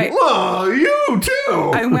 oh, you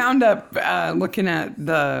too. I wound up looking at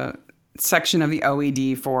the section of the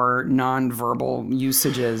OED for nonverbal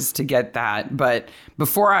usages to get that. But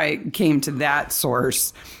before I came to that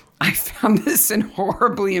source, I found this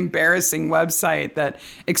horribly embarrassing website that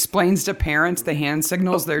explains to parents the hand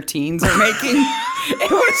signals their teens are making.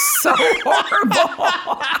 It was so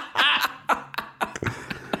horrible.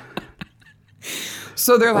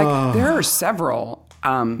 So they're like, there are several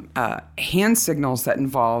hand signals that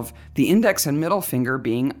involve the index and middle finger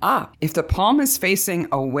being up. If the palm is facing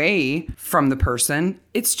away from the person,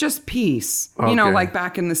 it's just peace. Okay. You know, like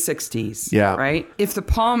back in the 60s. Yeah. Right? If the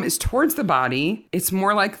palm is towards the body, it's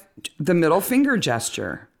more like the middle finger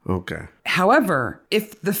gesture. Okay. However,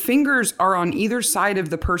 if the fingers are on either side of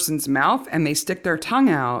the person's mouth and they stick their tongue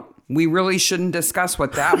out, we really shouldn't discuss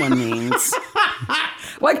what that one means.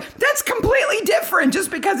 Like, that's completely different.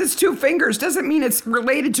 Just because it's 2 fingers doesn't mean it's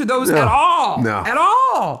related to those at all. No. At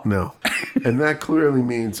all. No. And that clearly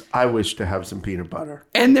means I wish to have some peanut butter.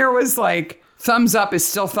 And there was like, thumbs up is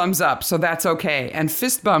still thumbs up, so that's okay. And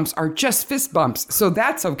fist bumps are just fist bumps, so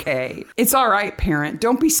that's okay. It's all right, parent.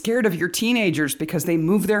 Don't be scared of your teenagers because they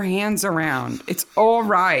move their hands around. It's all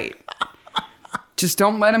right. Just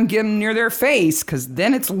don't let them get them near their face, because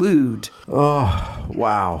then it's lewd. Oh,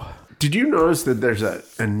 wow. Did you notice that there's an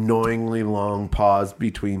annoyingly long pause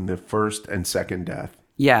between the first and second death?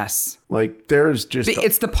 Yes. Like, there's just...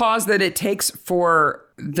 It's the pause that it takes for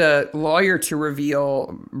the lawyer to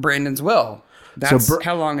reveal Brandon's will. That's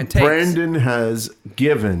how long it takes. Brandon has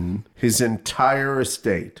given his entire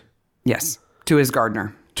estate. Yes. To his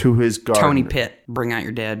gardener. Tony Pitt. Bring out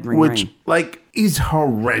your dead. Ring, which, ring. like, is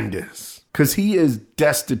horrendous. Because he has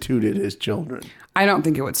destituted his children. I don't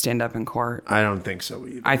think it would stand up in court. I don't think so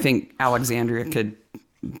either. I think Alexandria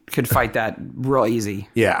could fight that real easy.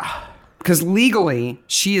 Yeah. Because legally,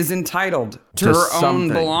 she is entitled to her own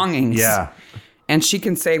belongings. Yeah. And she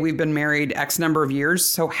can say, we've been married X number of years,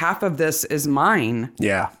 so half of this is mine.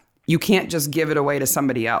 Yeah. You can't just give it away to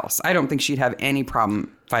somebody else. I don't think she'd have any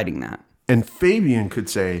problem fighting that. And Fabian could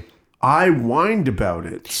say, I whined about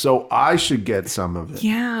it, so I should get some of it.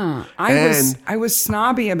 Yeah. I was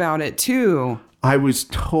snobby about it, too. I was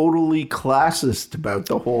totally classist about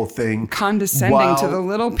the whole thing. Condescending to the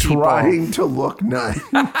little people. Trying to look nice.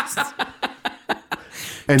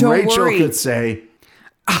 And Don't Rachel worry. could say,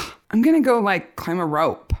 I'm going to go, like, climb a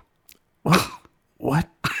rope. What?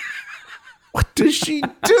 What does she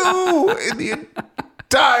do in the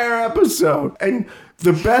entire episode? And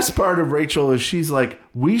the best part of Rachel is she's like,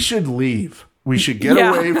 we should leave. We should get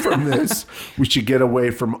away from this. We should get away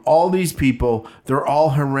from all these people. They're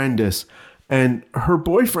all horrendous. And her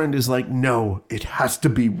boyfriend is like, no, it has to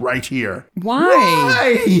be right here.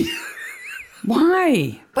 Why?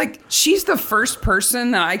 Why? Like, she's the first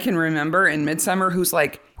person that I can remember in Midsommar who's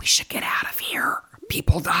like, we should get out of here.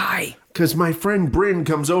 People die. Because my friend Bryn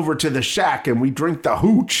comes over to the shack and we drink the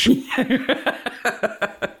hooch.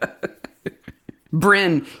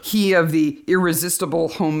 Bryn, he of the irresistible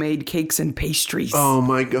homemade cakes and pastries. Oh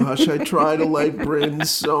my gosh, I try to like Bryn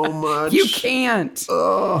so much. You can't.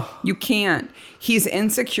 You can't. He's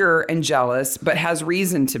insecure and jealous, but has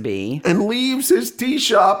reason to be. And leaves his tea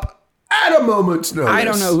shop at a moment's notice. I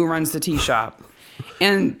don't know who runs the tea shop.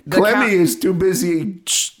 And Clemmy is too busy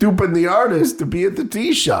stooping the artist to be at the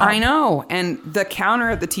tea shop. I know. And the counter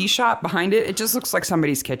at the tea shop behind it, it just looks like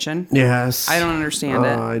somebody's kitchen. Yes. I don't understand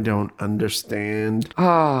it. I don't understand.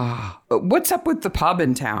 What's up with the pub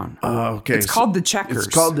in town? Okay. It's called the Checkers.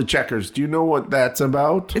 It's called the Checkers. Do you know what that's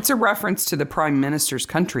about? It's a reference to the Prime Minister's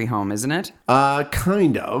country home, isn't it?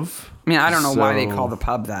 Kind of. I mean, I don't know why they call the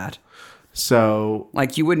pub that. So,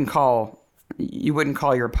 like, you wouldn't call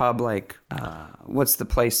your pub like what's the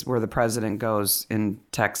place where the president goes in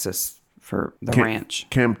Texas for the ranch?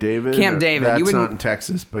 Camp David. Camp David. That's not in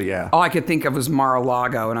Texas, but yeah. All I could think of was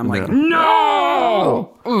Mar-a-Lago, and I'm like,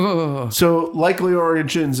 no. Ugh. So, likely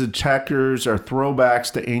origins of Checkers are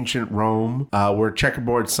throwbacks to ancient Rome, where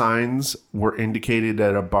checkerboard signs were indicated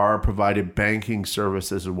that a bar provided banking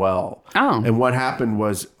service as well. Oh. And what happened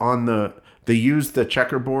was they used the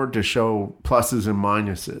checkerboard to show pluses and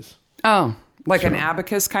minuses. Oh, like an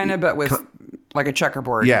abacus kind of, but with like a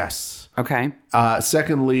checkerboard. Yes. Okay.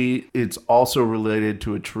 Secondly, it's also related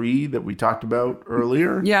to a tree that we talked about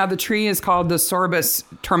earlier. Yeah, the tree is called the Sorbus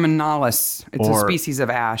terminalis. It's a species of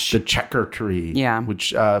ash. The checker tree. Yeah.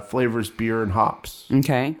 Which flavors beer and hops.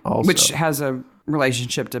 Okay. Also. Which has a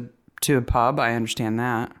relationship to a pub. I understand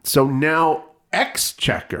that. So now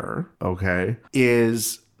exchequer, okay,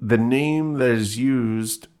 is the name that is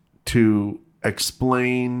used to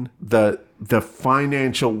explain the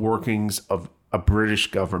financial workings of a British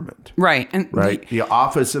government. Right. And the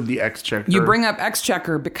office of the exchequer. You bring up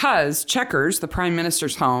exchequer because Checkers, the prime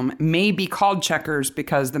minister's home, may be called Checkers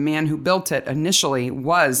because the man who built it initially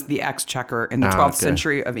was the exchequer in the 12th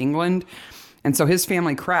century of England. And so his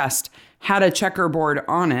family crest had a checkerboard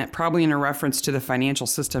on it, probably in a reference to the financial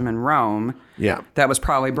system in Rome. Yeah. That was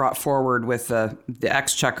probably brought forward with the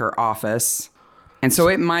exchequer office. And so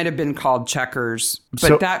it might have been called Checkers,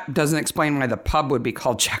 but that doesn't explain why the pub would be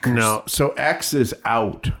called Checkers. No. So X is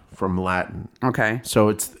out from Latin. Okay. So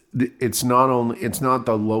it's not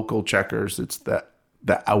the local Checkers, it's the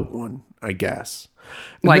out one, I guess.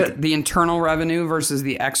 Like the internal revenue versus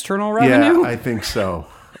the external revenue? Yeah, I think so.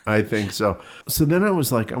 So then I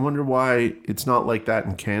was like, I wonder why it's not like that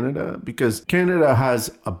in Canada, because Canada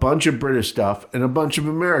has a bunch of British stuff and a bunch of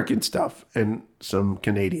American stuff and some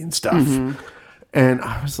Canadian stuff. Mm-hmm. And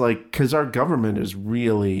I was like, because our government is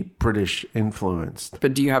really British influenced.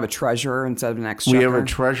 But do you have a treasurer instead of an exchequer? We have a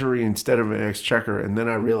treasury instead of an exchequer. And then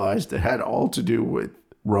I realized it had all to do with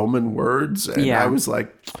Roman words. And I was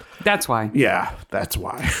like, that's why. Yeah, that's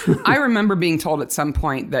why. I remember being told at some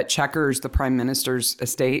point that Checkers, the prime minister's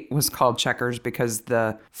estate, was called Checkers because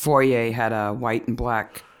the foyer had a white and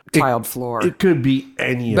black tiled floor. It could be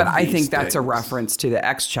any of these But I think that's things. a reference to the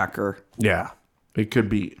exchequer. Yeah. It could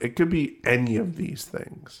be any of these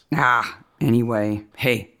things. Anyway,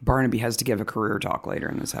 hey, Barnaby has to give a career talk later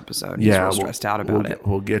in this episode. He's real stressed out about it.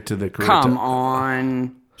 We'll get to the career Come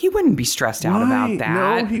on. He wouldn't be stressed out about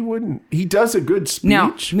that. No, he wouldn't. He does a good speech.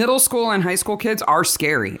 Now, middle school and high school kids are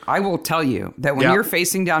scary. I will tell you that when you're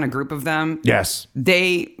facing down a group of them, yes,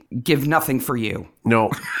 they give nothing for you.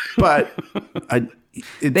 No, but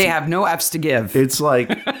they have no F's to give. It's like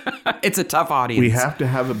it's a tough audience. We have to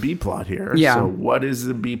have a B plot here. Yeah. So what is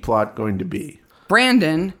the B plot going to be?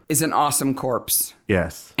 Brandon is an awesome corpse.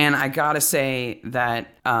 Yes. And I gotta say that,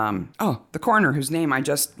 the coroner whose name I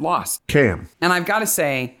just lost. Cam. And I've gotta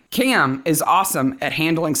say, Cam is awesome at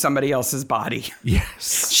handling somebody else's body.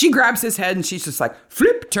 Yes. She grabs his head and she's just like,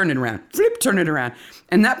 flip, turn it around, flip, turn it around.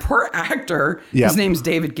 And that poor actor, his name's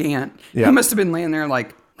David Gant. He must have been laying there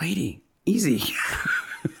like, lady, easy.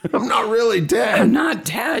 I'm not really dead. I'm not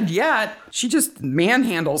dead yet. She just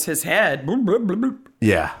manhandles his head. Boop, boop, boop, boop.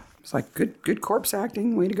 Yeah. It's like, good corpse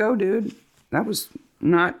acting. Way to go, dude. That was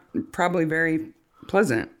not probably very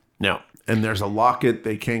pleasant. No. And there's a locket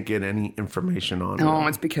they can't get any information on. Oh,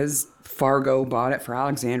 it's because Fargo bought it for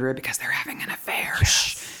Alexandria because they're having an affair.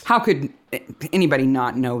 Yes. How could anybody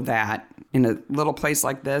not know that in a little place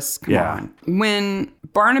like this? Come on. When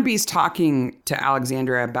Barnaby's talking to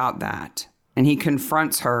Alexandria about that, and he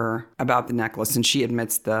confronts her about the necklace, and she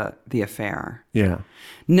admits the affair. Yeah.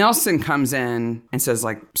 Nelson comes in and says,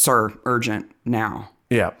 like, sir, urgent, now.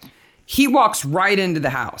 Yeah. He walks right into the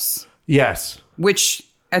house. Yes. Which,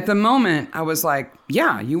 at the moment, I was like,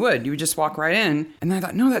 yeah, you would. You would just walk right in. And then I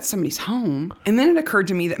thought, no, that's somebody's home. And then it occurred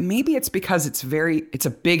to me that maybe it's because it's a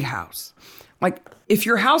big house. Like, if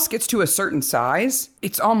your house gets to a certain size,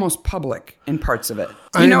 it's almost public in parts of it.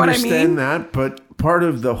 You know what I mean? I understand that, but part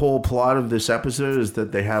of the whole plot of this episode is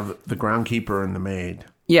that they have the groundkeeper and the maid.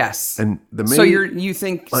 Yes. And the maid... So you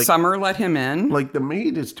think Summer let him in? Like, the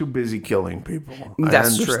maid is too busy killing people. That's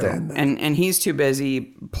I understand true. that. And he's too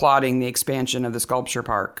busy plotting the expansion of the sculpture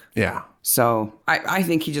park. Yeah. So I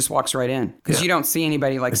think he just walks right in. Because you don't see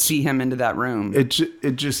anybody, see him into that room. It's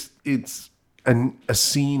a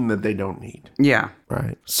scene that they don't need. Yeah.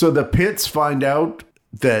 Right. So the Pitts find out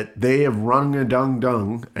that they have rung a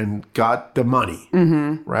dung and got the money.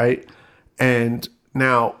 Mm-hmm. Right. And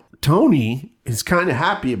now Tony is kind of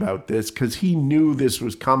happy about this because he knew this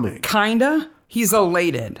was coming. Kinda. He's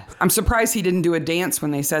elated. I'm surprised he didn't do a dance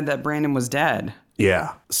when they said that Brandon was dead.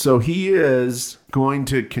 Yeah. So he is going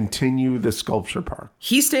to continue the sculpture park.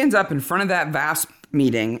 He stands up in front of that vast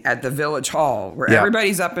meeting at the village hall where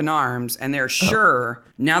everybody's up in arms and they're sure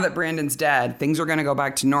now that Brandon's dead, things are going to go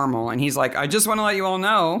back to normal. And he's like, I just want to let you all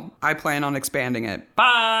know I plan on expanding it.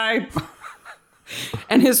 Bye.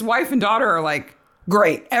 And his wife and daughter are like,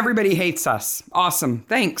 great. Everybody hates us. Awesome.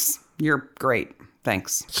 Thanks. You're great.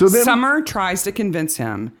 Thanks. So then Summer tries to convince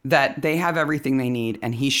him that they have everything they need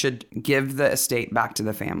and he should give the estate back to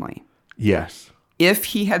the family. Yes. If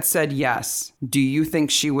he had said yes, do you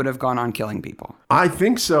think she would have gone on killing people? I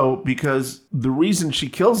think so, because the reason she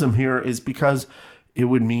kills him here is because it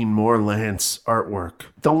would mean more Lance artwork.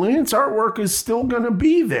 The Lance artwork is still going to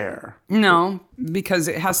be there. No, because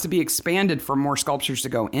it has to be expanded for more sculptures to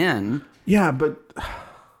go in. Yeah, but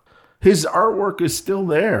his artwork is still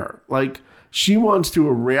there. Like, she wants to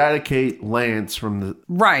eradicate Lance from the...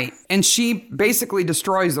 Right. And she basically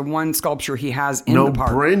destroys the one sculpture he has in the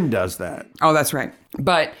park. No, Bryn does that. Oh, that's right.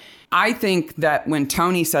 But I think that when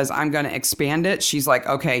Tony says, I'm going to expand it, she's like,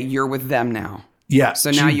 okay, you're with them now. Yeah.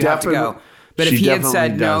 So now you have to go. But if he had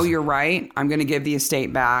said, no, you're right, I'm going to give the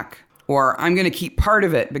estate back, or I'm going to keep part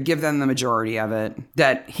of it, but give them the majority of it,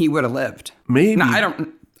 that he would have lived. Maybe. Now,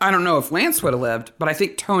 I don't know if Lance would have lived, but I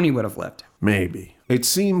think Tony would have lived. Maybe. It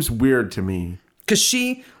seems weird to me. Because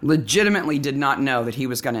she legitimately did not know that he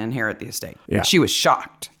was going to inherit the estate. Yeah. She was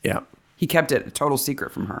shocked. Yeah. He kept it a total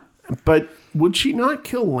secret from her. But would she not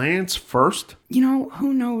kill Lance first? You know,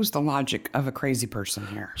 who knows the logic of a crazy person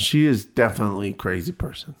here? She is definitely a crazy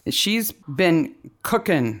person. She's been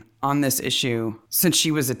cooking on this issue since she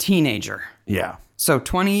was a teenager. Yeah. So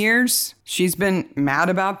 20 years, she's been mad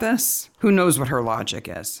about this. Who knows what her logic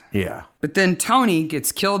is? Yeah. But then Tony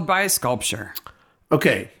gets killed by a sculpture.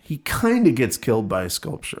 Okay, he kind of gets killed by a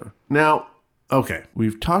sculpture. Now, okay,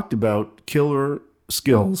 we've talked about killer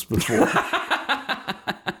skills before.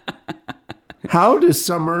 How does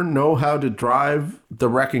Summer know how to drive the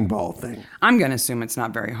wrecking ball thing? I'm going to assume it's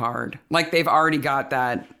not very hard. Like, they've already got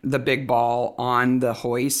the big ball on the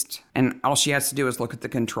hoist, and all she has to do is look at the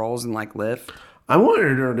controls and, lift. I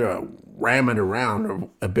wanted her to ram it around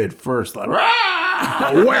a bit first, like,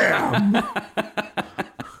 wham!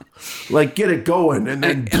 Like, get it going, and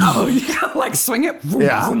then... swing it. Vroom,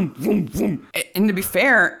 Yeah. vroom, vroom, vroom. And to be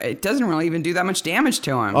fair, it doesn't really even do that much damage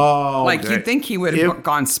to him. Oh, okay. You'd think he would have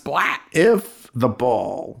gone splat. If the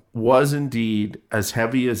ball was indeed as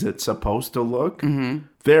heavy as it's supposed to look,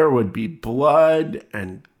 there would be blood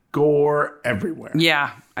and gore everywhere.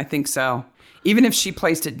 Yeah, I think so. Even if she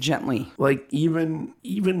placed it gently. Like, even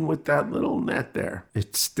with that little net there,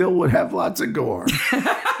 it still would have lots of gore.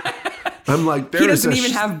 I'm like, he doesn't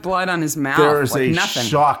even have blood on his mouth. There is a nothing.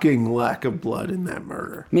 shocking lack of blood in that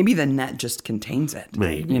murder. Maybe the net just contains it.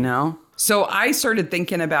 Maybe. So I started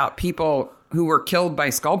thinking about people who were killed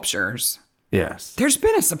by sculptures. Yes. There's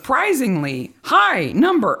been a surprisingly high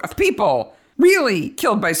number of people really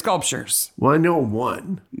killed by sculptures. Well, I know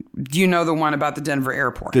one. Do you know the one about the Denver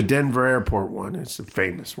airport? The Denver airport one is a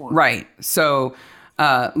famous one. Right. So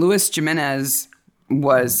Luis Jimenez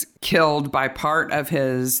was killed by part of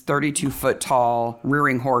his 32-foot tall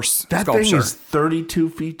rearing horse that sculpture. Thing is 32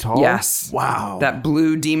 feet tall? Yes. Wow. That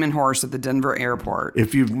blue demon horse at the Denver airport.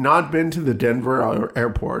 If you've not been to the Denver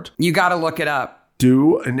airport, you got to look it up.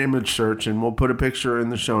 Do an image search, and we'll put a picture in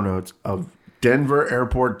the show notes of Denver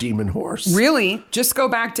Airport Demon Horse. Really? Just go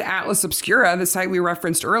back to Atlas Obscura, the site we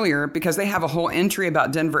referenced earlier, because they have a whole entry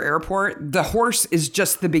about Denver Airport. The horse is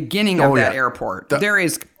just the beginning of that airport. There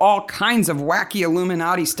is all kinds of wacky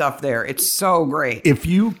Illuminati stuff there. It's so great. If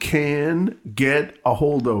you can get a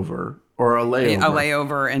holdover or a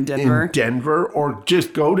layover in Denver. Or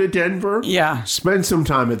just go to Denver. Yeah. Spend some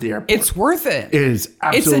time at the airport. It's worth it. It is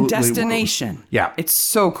absolutely It's a destination. Yeah. It's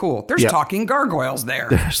so cool. There's talking gargoyles there.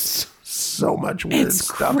 There's so much weird it's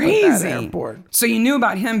stuff crazy. at that airport. So you knew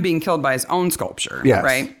about him being killed by his own sculpture, yes.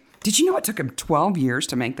 right? Did you know it took him 12 years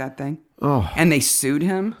to make that thing? Oh. And they sued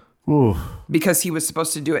him Ooh. because he was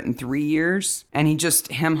supposed to do it in 3 years. And he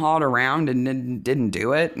just hem-hawed around and didn't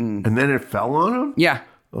do it. And And then it fell on him? yeah.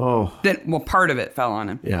 Oh. Part of it fell on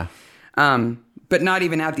him. Yeah. But not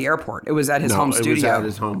even at the airport. It was at his home studio. It was at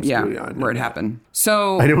his home studio. Yeah, where it happened.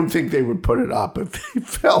 So I don't think they would put it up if they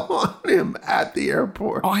fell on him at the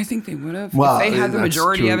airport. Oh, I think they would have. Well, if they had the that's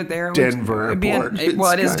majority true. of it there. Denver Airport.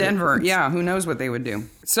 It is Denver. Yeah, who knows what they would do.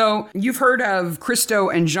 So you've heard of Christo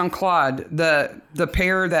and Jean-Claude, the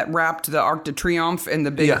pair that wrapped the Arc de Triomphe in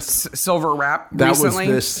the big silver wrap That recently?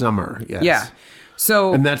 was this summer, yes. Yeah.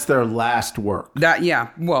 So And that's their last work.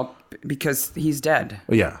 because he's dead.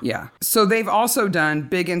 Yeah. Yeah. So they've also done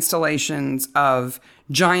big installations of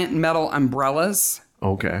giant metal umbrellas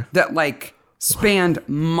Okay. that like spanned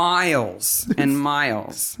miles and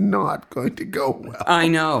miles. Not going to go well. I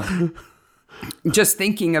know. Just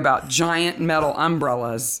thinking about giant metal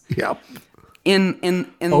umbrellas Yep. in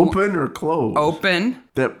Open or closed? open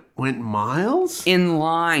That went miles? in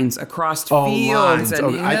lines across Oh, fields lines. and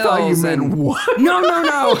Okay. hills. I thought you meant and, one. no.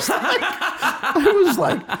 I was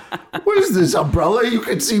like, what is this umbrella you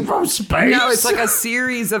can see from space? No, it's like a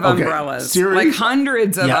series of Okay. umbrellas. Series? Like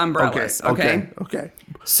hundreds of Yeah, umbrellas. Okay. Okay.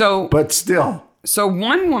 So But still. So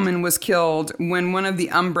one woman was killed when one of the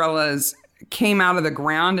umbrellas came out of the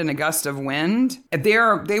ground in a gust of wind. They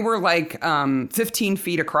were like 15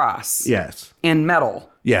 feet across. Yes. And metal.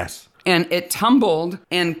 Yes. And it tumbled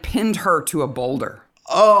and pinned her to a boulder.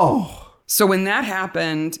 Oh. So when that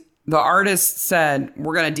happened, the artist said,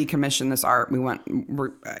 we're going to decommission this art.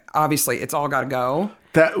 Obviously, it's all got to go.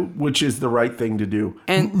 Which is the right thing to do.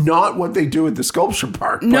 And not what they do at the sculpture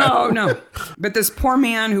park. No. But this poor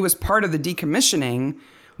man who was part of the decommissioning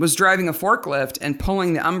was driving a forklift and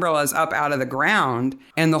pulling the umbrellas up out of the ground,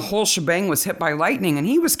 and the whole shebang was hit by lightning, and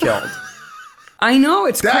he was killed. I know,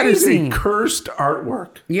 it's That crazy. is a cursed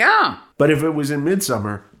artwork. Yeah. But if it was in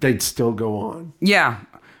Midsummer, they'd still go on. Yeah.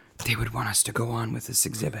 They would want us to go on with this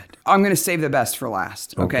exhibit. I'm going to save the best for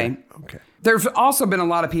last, okay? Okay. There's also been a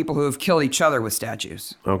lot of people who have killed each other with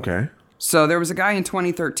statues. Okay. So there was a guy in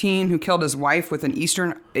 2013 who killed his wife with an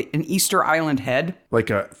Easter Island head.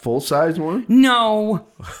 Like a full-size one? No,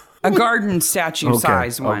 a garden statue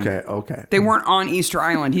size one. Okay. They weren't on Easter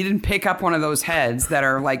Island. He didn't pick up one of those heads that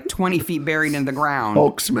are like 20 feet buried in the ground.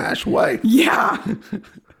 Hulk smash wife. Yeah.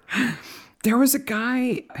 There was a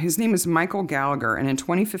guy, his name is Michael Gallagher, and in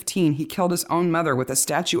 2015, he killed his own mother with a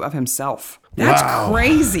statue of himself. That's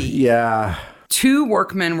crazy. Yeah. 2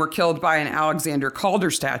 workmen were killed by an Alexander Calder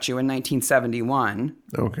statue in 1971.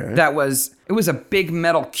 Okay. It was a big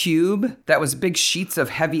metal cube that was big sheets of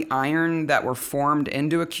heavy iron that were formed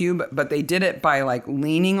into a cube, but they did it by like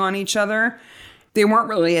leaning on each other. They weren't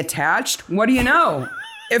really attached. What do you know?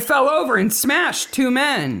 It fell over and smashed 2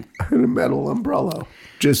 men. And a metal umbrella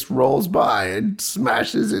just rolls by and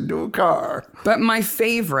smashes into a car. But my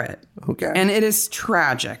favorite, Okay. and it is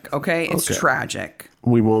tragic, okay? It's tragic.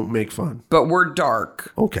 We won't make fun. But we're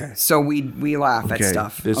dark. Okay. So we laugh at Okay,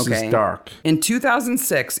 stuff. this is okay? dark. In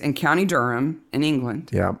 2006, in County Durham, in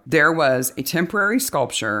England, Yeah. there was a temporary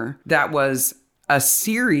sculpture that was a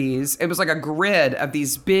series. It was like a grid of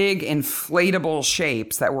these big inflatable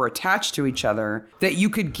shapes that were attached to each other that you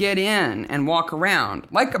could get in and walk around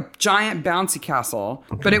like a giant bouncy castle,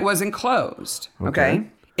 but it was enclosed. Okay.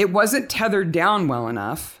 It wasn't tethered down well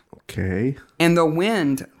enough. Okay. And the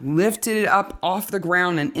wind lifted it up off the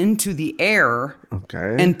ground and into the air.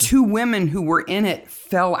 Okay. And 2 women who were in it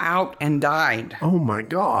fell out and died. Oh my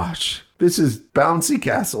gosh. This is bouncy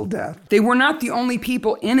castle death. They were not the only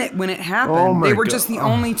people in it when it happened. Oh my they were God. just the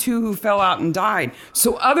only 2 who fell out and died.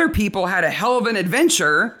 So other people had a hell of an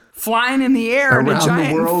adventure flying in the air in a Around the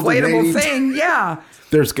giant world in inflatable 80 thing. Yeah.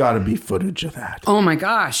 There's got to be footage of that. Oh my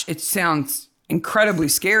gosh. It sounds incredibly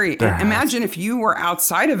scary. Imagine if you were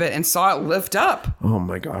outside of it and saw it lift up Oh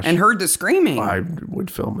my gosh. and heard the screaming. I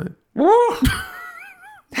would film it. Woo!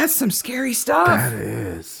 That's some scary stuff. That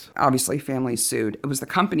is. Obviously, families sued. It was the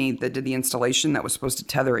company that did the installation that was supposed to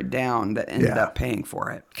tether it down that ended up paying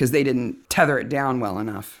for it because they didn't tether it down well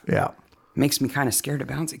enough. Yeah. Makes me kind of scared of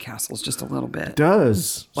bouncy castles just a little bit. It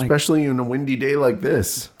does. Especially in a windy day like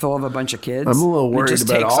this. Full of a bunch of kids. I'm a little It worried just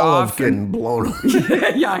about takes Olive off getting blown up.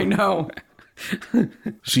 Yeah, I know.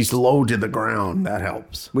 She's low to the ground. That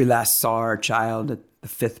helps. We last saw our child at the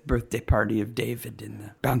 5th birthday party of David in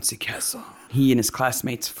the bouncy castle. He and his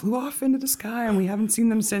classmates flew off into the sky, and we haven't seen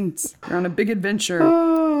them since. They're on a big adventure.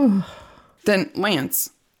 Then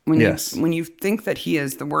Lance, when you think that he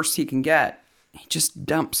is the worst he can get, he just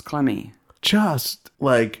dumps Clemmy. Just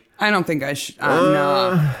like I don't think I should.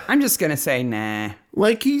 No. I'm just going to say nah.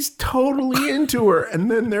 Like he's totally into her. And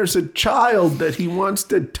then there's a child that he wants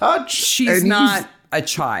to touch. She's not a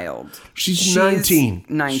child. She's 19.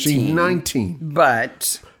 19. She's 19.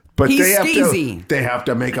 But they he's have skeezy. they have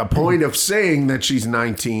to make a point of saying that she's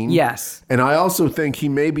 19. Yes. And I also think he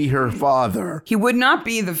may be her father. He would not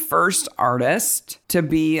be the first artist to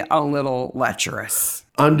be a little lecherous.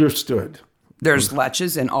 Understood. There's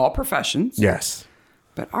leches in all professions. Yes.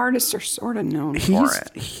 But artists are sort of known for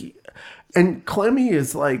it. And Clemmy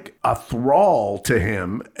is like a thrall to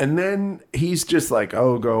him. And then he's just like,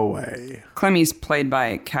 oh, go away. Clemmy's played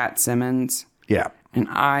by Kat Simmons. Yeah. And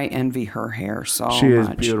I envy her hair so much. She has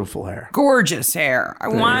beautiful hair. Gorgeous hair. I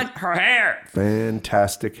want her hair.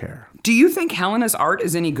 Fantastic hair. Do you think Helena's art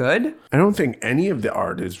is any good? I don't think any of the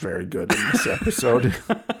art is very good in this episode.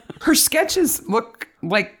 Her sketches look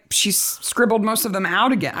like she's scribbled most of them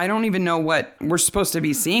out again. I don't even know what we're supposed to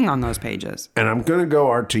be seeing on those pages. And I'm going to go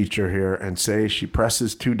art teacher here and say she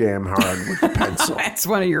presses too damn hard with the pencil. That's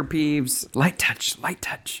one of your peeves. Light touch, light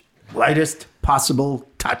touch. Lightest possible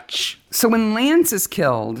touch. So when Lance is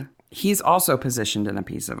killed, he's also positioned in a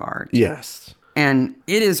piece of art. Yes. And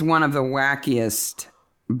it is one of the wackiest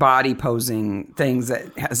body posing things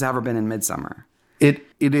that has ever been in Midsommar. It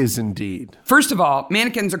is indeed. First of all,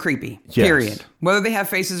 mannequins are creepy, Yes. period. Whether they have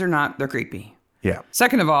faces or not, they're creepy. Yeah.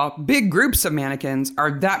 Second of all, big groups of mannequins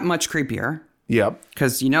are that much creepier. Yep.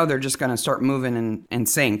 Because they're just going to start moving and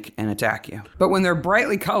sync and attack you. But when they're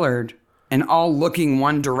brightly colored and all looking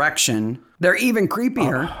one direction, they're even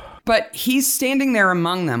creepier. But he's standing there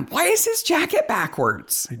among them. Why is his jacket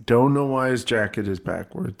backwards? I don't know why his jacket is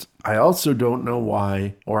backwards. I also don't know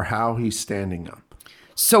why or how he's standing up.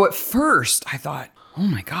 So at first I thought, oh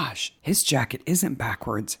my gosh, his jacket isn't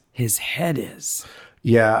backwards. His head is.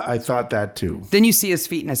 Yeah, I thought that too. Then you see his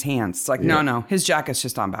feet and his hands. It's like, no, his jacket's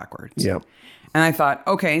just on backwards. Yep. And I thought,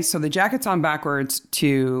 okay, so the jacket's on backwards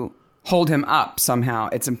to hold him up somehow.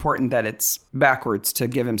 It's important that it's backwards to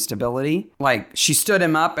give him stability. Like she stood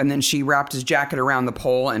him up and then she wrapped his jacket around the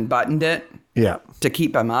pole and buttoned it Yeah. to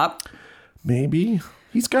keep him up. Maybe.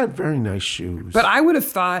 He's got very nice shoes. But I would have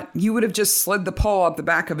thought you would have just slid the pole up the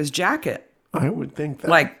back of his jacket. I would think that.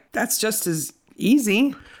 Like, that's just as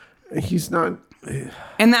easy. He's not.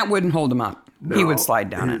 And that wouldn't hold him up. He would slide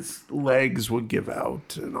down his legs would give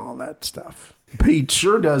out and all that stuff. But he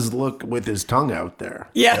sure does look with his tongue out there.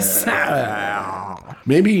 Yes.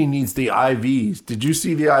 Maybe he needs the IVs. Did you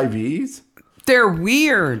see the IVs? They're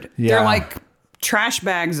weird. Yeah. They're like trash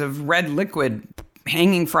bags of red liquid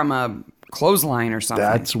hanging from a clothesline or something.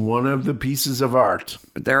 That's one of the pieces of art.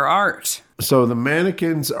 But they're art. So the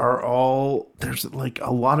mannequins are all, there's like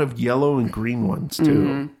a lot of yellow and green ones too.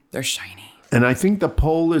 Mm-hmm. They're shiny. And I think the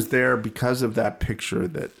pole is there because of that picture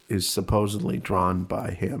that is supposedly drawn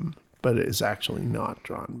by him, but it is actually not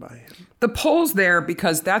drawn by him. The pole's there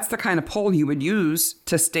because that's the kind of pole you would use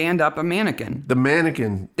to stand up a mannequin. The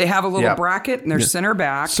mannequin. They have a little Yeah. bracket in their center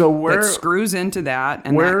back So that screws into that.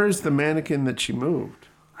 And where is the mannequin that she moved?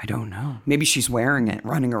 I don't know. Maybe she's wearing it,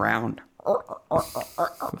 running around.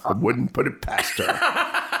 I wouldn't put it past her.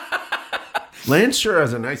 Lance sure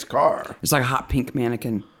has a nice car. There's like a hot pink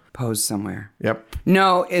mannequin posed somewhere. Yep.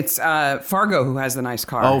 No, it's Fargo who has the nice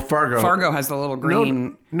car. Oh, Fargo. Fargo has the little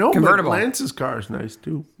green No, convertible. but Lance's car is nice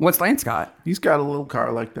too. What's Lance got? He's got a little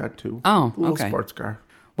car like that too. Oh, a little okay. sports car.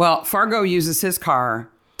 Well, Fargo uses his car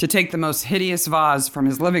to take the most hideous vase from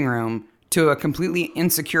his living room to a completely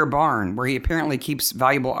insecure barn where he apparently keeps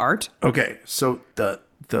valuable art. Okay, so the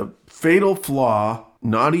fatal flaw,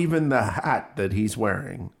 not even the hat that he's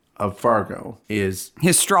wearing of Fargo, is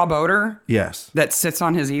His straw boater yes, that sits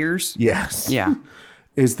on his ears. yes, Yeah.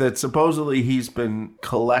 is that supposedly he's been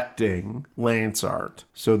collecting Lance art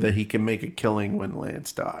so that he can make a killing when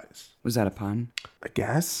Lance dies. Was that a pun? I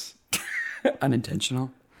guess.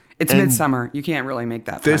 Unintentional. It's And midsummer. You can't really make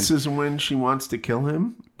that This fun. is when she wants to kill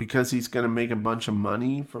him because he's going to make a bunch of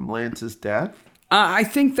money from Lance's death. I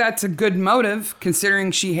think that's a good motive,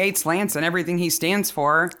 considering she hates Lance and everything he stands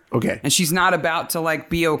for. Okay. And she's not about to like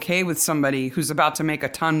be okay with somebody who's about to make a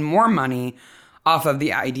ton more money off of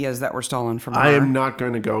the ideas that were stolen from her. I am not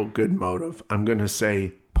going to go good motive. I'm going to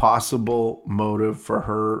say possible motive for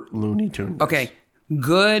her Looney Tunes. Okay.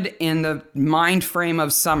 Good in the mind frame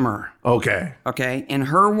of Summer. Okay. Okay. In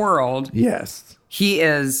her world, Yes. he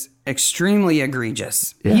is extremely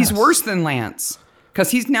egregious. Yes. He's worse than Lance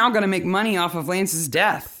because he's now going to make money off of Lance's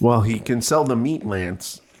death. Well, he can sell the meat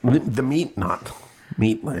Lance. The meat, not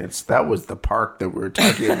meat Lance. That was the park that we were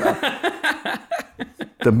talking about.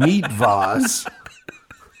 The meat vase.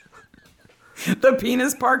 The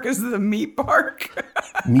penis park is the meat park.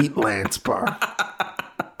 Meat Lance park.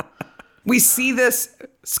 We see this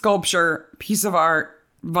sculpture, piece of art,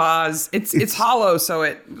 vase. It's hollow, so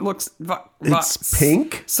it looks It's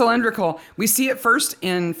pink? cylindrical. We see it first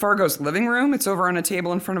in Fargo's living room. It's over on a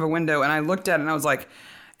table in front of a window, and I looked at it and I was like,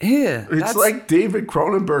 ew. It's like David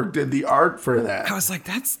Cronenberg did the art for that. I was like,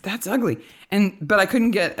 that's ugly. But I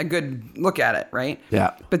couldn't get a good look at it, right?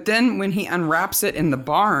 Yeah. But then when he unwraps it in the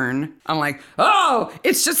barn, I'm like, oh,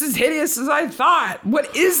 it's just as hideous as I thought.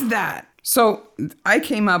 What is that? So I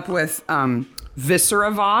came up with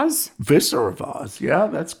Viscera vase. Viscera vase. Yeah,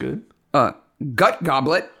 that's good. Gut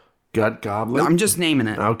goblet. Gut goblet. I'm just naming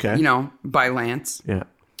it. Okay. You know, by Lance. Yeah.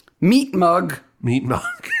 Meat mug. Meat mug.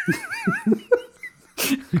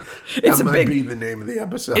 It's that a might big. be the name of the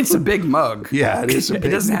episode. It's a big mug. Yeah, it is a big. It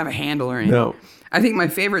doesn't have a handle or anything. No. I think my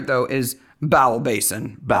favorite though is bowel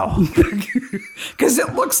basin. Bowel. Because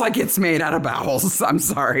it looks like it's made out of bowels. I'm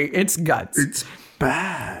sorry. It's guts. It's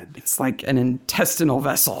bad. It's like an intestinal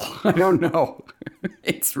vessel. I don't know.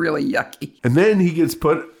 It's really yucky. And then he gets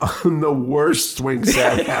put on the worst swing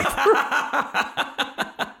set ever.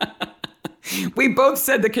 We both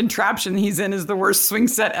said the contraption he's in is the worst swing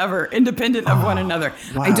set ever, independent of one another.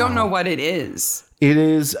 Wow. I don't know what it is. It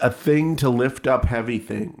is a thing to lift up heavy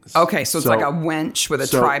things. Okay, so it's like a winch with a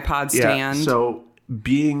tripod stand. Yeah, so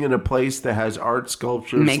being in a place that has art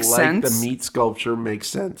sculptures Makes like sense. the meat sculpture makes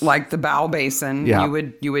sense. Like the bowel basin, Yeah.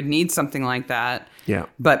 you would need something like that. Yeah.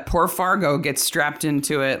 But poor Fargo gets strapped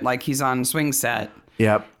into it like he's on swing set.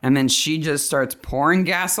 Yep. And then she just starts pouring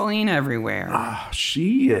gasoline everywhere.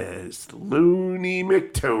 She is Looney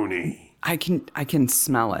McTony. I can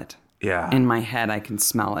smell it. Yeah. In my head, I can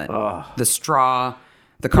smell it. The straw,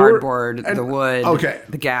 the cardboard, the wood, okay.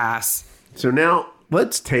 the gas. So now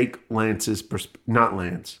let's take Lance's not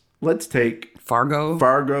Lance. Let's take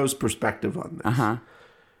Fargo's perspective on this. Uh-huh.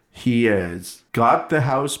 He has got the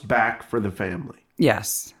house back for the family.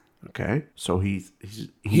 Yes. Okay, so he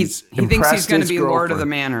thinks impressed he's going to his be Lord of girlfriend. the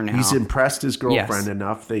Manor now. He's impressed his girlfriend Yes.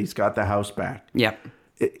 enough that he's got the house back. Yep.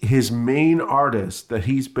 His main artist that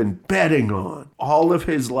he's been betting on all of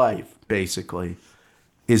his life, basically,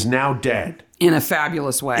 is now dead. In a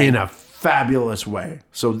fabulous way. In a fabulous way.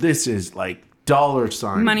 So this is like dollar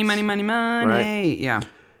signs. Money, money, money, money. Right? Yeah.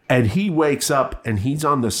 And he wakes up and he's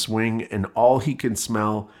on the swing and all he can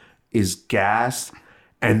smell is gas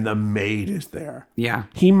and the maid is there. Yeah.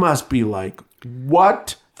 He must be like,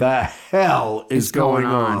 what the hell is going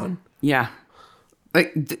on? Yeah.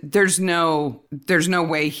 Like there's no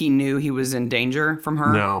way he knew he was in danger from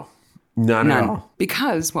her. No. None at all.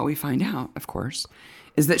 Because what we find out, of course,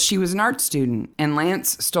 is that she was an art student and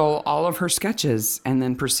Lance stole all of her sketches and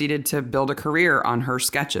then proceeded to build a career on her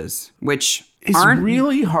sketches, which It's aren't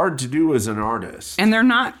really hard to do as an artist. and they're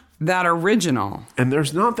not that original. And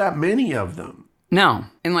there's not that many of them. No.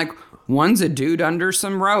 And like one's a dude under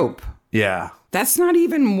some rope. Yeah. That's not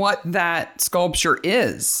even what that sculpture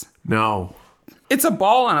is. No. It's a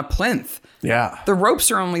ball on a plinth. Yeah. The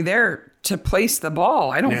ropes are only there to place the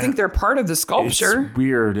ball. I don't think they're part of the sculpture. It's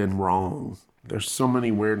weird and wrong. There's so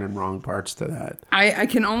many weird and wrong parts to that. I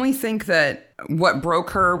can only think that what broke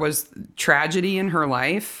her was tragedy in her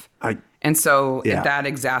life. And so that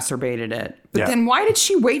exacerbated it. But then why did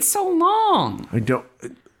she wait so long?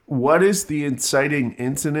 What is the inciting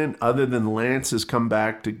incident other than Lance has come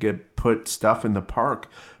back to put stuff in the park?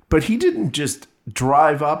 But he didn't just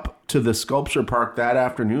drive up to the sculpture park that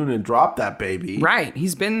afternoon and drop that baby. Right.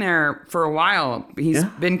 He's been there for a while. He's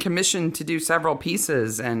been commissioned to do several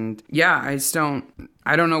pieces. And I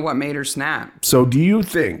don't know what made her snap. So do you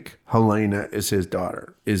think Helena is his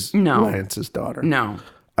daughter? Is Lance's daughter? No.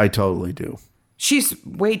 I totally do. She's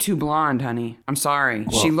way too blonde, honey. I'm sorry.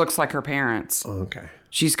 Well, she looks like her parents. Okay.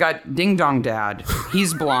 She's got Ding Dong Dad.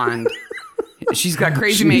 He's blonde. She's got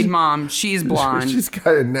Crazy Maid Mom. She's blonde. She's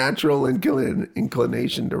got a natural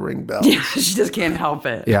inclination to ring bells. Yeah, she just can't help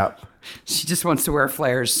it. Yeah. She just wants to wear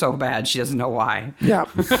flares so bad she doesn't know why. Yeah.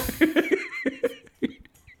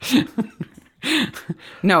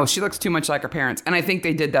 No, she looks too much like her parents. And I think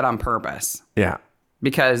they did that on purpose. Yeah.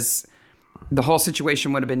 Because the whole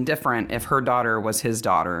situation would have been different if her daughter was his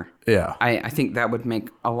daughter. Yeah. I think that would make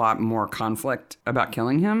a lot more conflict about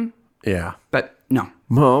killing him. Yeah. But no.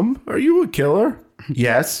 Mom, are you a killer?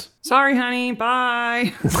 Yes. Sorry, honey.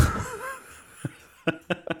 Bye.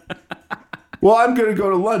 Well, I'm going to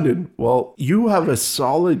go to London. Well, you have a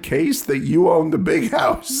solid case that you own the big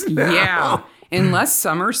house now. Yeah. Unless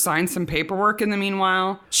Summer signs some paperwork in the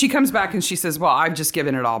meanwhile. She comes back and she says, well, I've just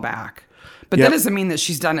given it all back. But that doesn't mean that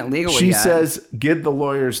she's done it legally She yet. says, get the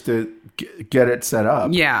lawyers to get it set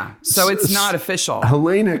up. Yeah. So it's not official.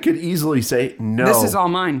 Helena could easily say, no. This is all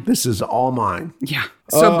mine. This is all mine. Yeah.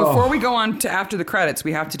 So before we go on to after the credits,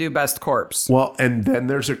 we have to do Best Corpse. Well, and then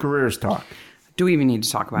there's a careers talk. Do we even need to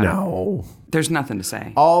talk about it? No. There's nothing to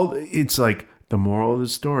say. It's like, the moral of the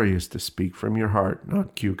story is to speak from your heart,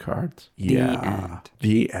 not cue cards. End.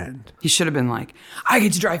 The end. He should have been like, I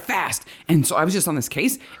get to drive fast. And so I was just on this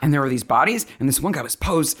case, and there were these bodies, and this one guy was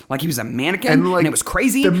posed like he was a mannequin, and it was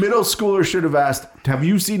crazy. The middle schooler should have asked, have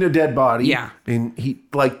you seen a dead body? Yeah. And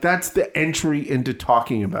that's the entry into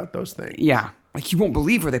talking about those things. Yeah. Like, you won't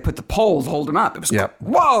believe where they put the poles, hold him up. It was Yep.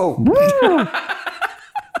 whoa.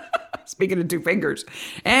 Speaking of two fingers.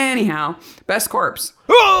 Anyhow, Best Corpse.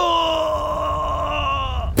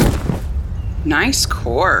 Nice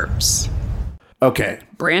corpse. Okay.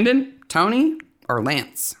 Brandon, Tony, or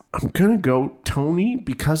Lance? I'm going to go Tony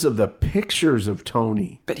because of the pictures of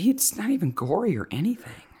Tony. But it's not even gory or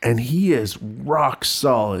anything. And he is rock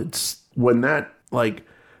solid. When that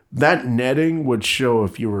netting would show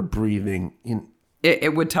if you were breathing in.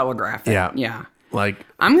 It would telegraph it. Yeah. Yeah. Like,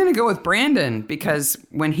 I'm going to go with Brandon because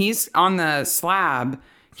when he's on the slab,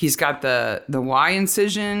 he's got the Y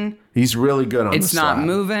incision. he's really good on It's the not slab.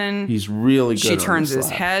 moving. He's really good She on the turns his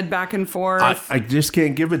slab. head back and forth. I just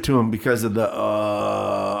can't give it to him because of the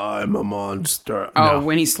I'm a monster. Oh, No.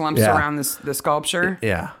 when he slumps Yeah. around the sculpture?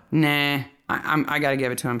 Yeah. Nah. I got to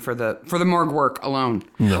give it to him for the morgue work alone.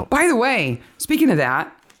 No. By the way, speaking of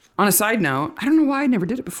that, on a side note, I don't know why I never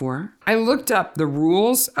did it before. I looked up the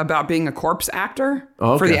rules about being a corpse actor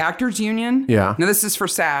for the Actors Union. Yeah. Now, this is for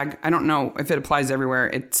SAG. I don't know if it applies everywhere.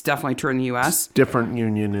 It's definitely true in the U.S. Different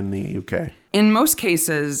union in the UK. In most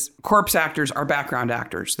cases, corpse actors are background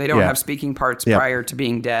actors. They don't Yeah. have speaking parts prior to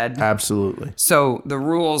being dead. Absolutely. So the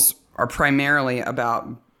rules are primarily about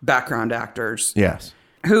background actors Yes.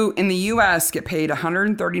 who in the U.S. get paid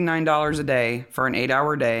 $139 a day for an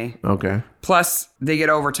 8-hour day. Okay. Plus, they get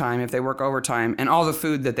overtime if they work overtime and all the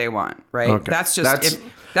food that they want, right? Okay. That's just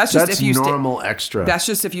That's if you normal extra. That's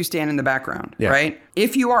just if you stand in the background, Yeah. right?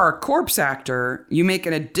 If you are a corpse actor, you make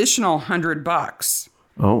an additional $100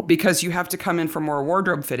 Oh. because you have to come in for more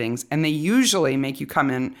wardrobe fittings, and they usually make you come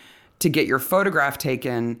in to get your photograph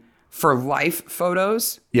taken for life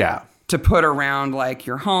photos Yeah. to put around like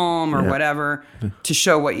your home or whatever to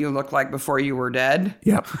show what you look like before you were dead.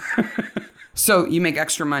 Yep. So you make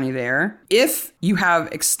extra money there. If you have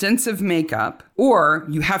extensive makeup or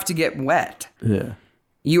you have to get wet, Yeah.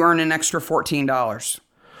 you earn an extra $14.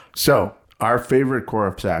 So, our favorite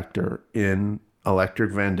corpse actor in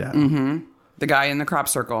Electric Vendetta, The guy in the crop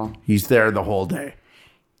circle. he's there the whole day.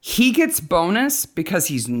 He gets bonus because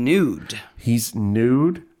he's nude. He's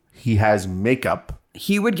nude. He has makeup.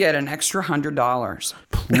 He would get an extra $100.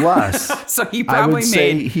 Plus, So he I probably would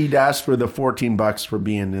say made, he'd ask for the $14 for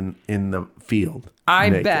being in the field. I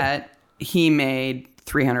naked. bet he made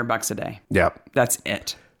 $300 a day. Yep. That's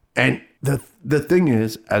it. And the thing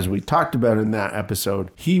is, as we talked about in that episode,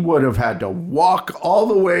 he would have had to walk all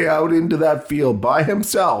the way out into that field by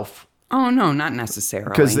himself Oh no, not necessarily.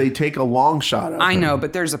 because they take a long shot of I him. know,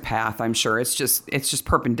 but there's a path, I'm sure. It's just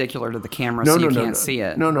perpendicular to the camera so you can't see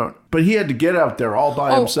it. No. But he had to get out there all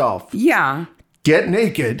by himself, Yeah. get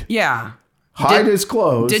naked, Yeah. hide his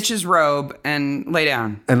clothes, Ditch his robe and lay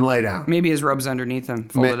down. and lay down. Maybe his robe's underneath him.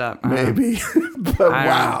 Fold it up. Maybe. But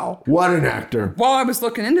wow, what an actor. While I was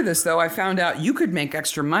looking into this, though, I found out you could make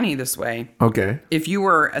extra money this way. Okay. If you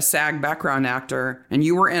were a SAG background actor and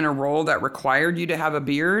you were in a role that required you to have a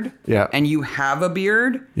beard, Yeah. and you have a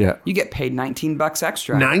beard, Yeah. you get paid $19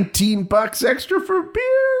 extra $19 extra for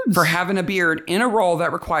beards. for having a beard in a role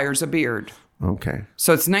that requires a beard. Okay.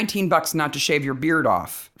 So it's $19 not to shave your beard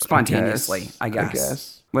off spontaneously, I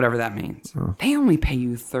guess. Whatever that means. They only pay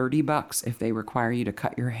you $30 if they require you to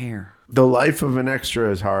cut your hair. The life of an extra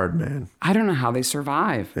is hard, man. I don't know how they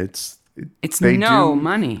survive. It's It's no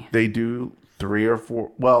money. They do 3 or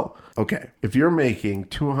 4. Well, okay. If you're making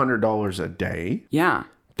 $200 a day, Yeah.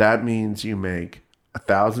 that means you make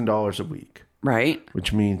 $1,000 a week, Right?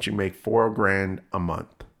 which means you make $4,000 a month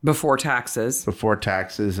Before taxes. before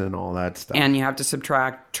taxes and all that stuff. And you have to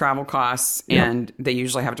subtract travel costs, and they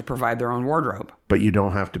usually have to provide their own wardrobe. But you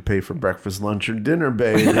don't have to pay for breakfast, lunch, or dinner,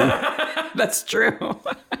 baby. That's true.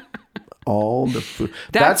 All the food.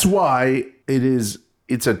 That's why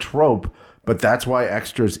it's a trope, but that's why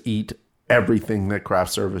extras eat everything that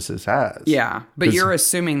craft services has. Yeah, but you're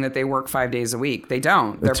assuming that they work 5 days a week. They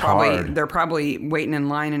don't. It's hard. They're probably waiting in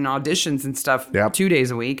line in auditions and stuff Yep. 2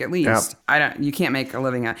 days a week at least. Yep. You can't make a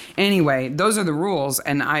living at. Anyway, those are the rules,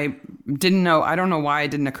 and I don't know why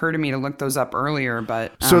it didn't occur to me to look those up earlier,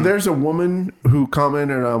 but So there's a woman who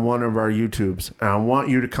commented on one of our YouTubes, and I want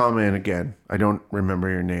you to comment again. I don't remember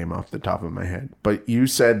your name off the top of my head, but you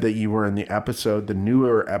said that you were in the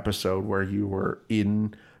newer episode where you were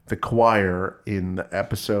in the choir in the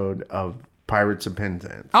episode of Pirates and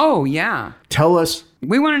Penzance. oh yeah. Tell us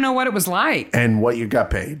We want to know what it was like. and what you got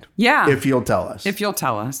paid. Yeah. If you'll tell us. If you'll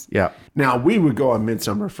tell us. Yeah. Now, we would go on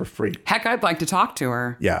Midsummer for free. Heck, I'd like to talk to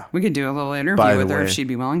her. Yeah. We could do a little interview By the with her way- if she'd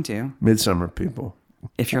be willing to. Midsummer people.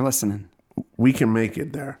 If you're listening. We can make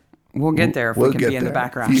it there. We'll get there if We'll we can get be in the there.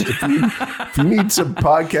 background. If you need some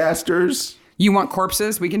podcasters, You want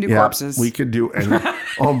corpses? We can do corpses. we could do any.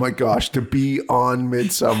 Oh my gosh, to be on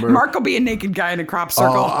Midsummer. Mark will be a naked guy in a crop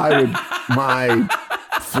circle. Oh, my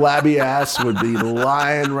flabby ass would be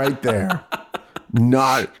lying right there.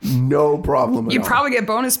 No problem at You all. probably get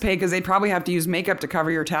bonus pay because they probably have to use makeup to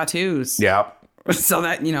cover your tattoos. Yeah. So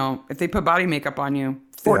that, if they put body makeup on you,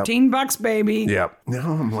 $14, baby. Yeah.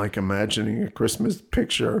 Now I'm like imagining a Christmas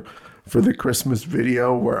picture for the Christmas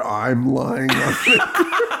video where I'm lying on it.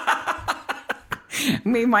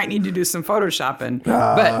 We might need to do some photoshopping.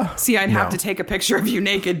 But see, I'd have to take a picture of you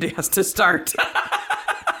naked just to start.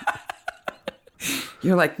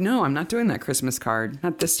 You're like, no, I'm not doing that Christmas card.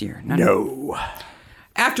 Not this year. No.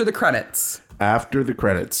 After the credits, After the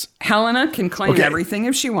credits. Helena can claim Okay. everything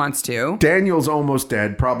if she wants to. Daniel's almost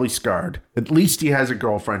dead, probably scarred. At least he has a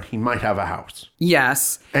girlfriend. He might have a house.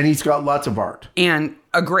 Yes. And he's got lots of art. And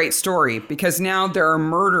a great story because now there are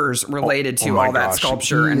murders related to Oh my all that gosh,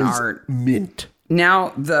 sculpture he and is art. Mint.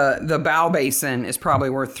 Now the bow basin is probably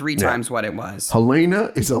worth 3 times what it was.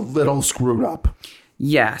 Helena is a little screwed up.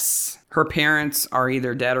 Yes. Her parents are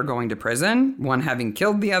either dead or going to prison, one having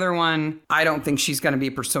killed the other one. I don't think she's going to be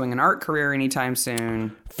pursuing an art career anytime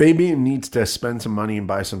soon. Fabian needs to spend some money and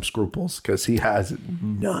buy some scruples because he has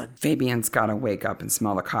none. Fabian's got to wake up and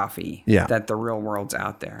smell the coffee Yeah. that the real world's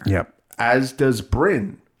out there. Yep. As does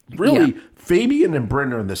Bryn. Really, Yeah. Fabian and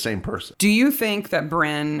Bryn are the same person. Do you think that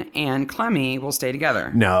Bryn and Clemmy will stay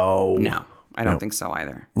together? No. No, I don't think so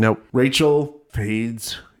either. Nope. Rachel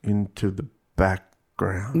fades into the background.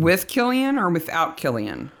 With Killian or without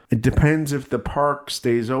Killian? It depends if the park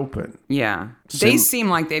stays open. Yeah. They seem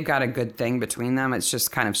like they've got a good thing between them. It's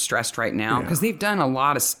just kind of stressed right now because they've done a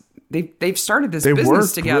lot of... They've started this business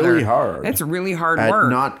worked together. really hard It's really hard At work.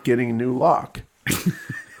 not getting a new lock.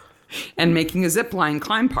 And making a zip line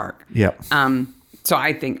climb park. Yep. So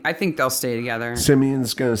I think they'll stay together.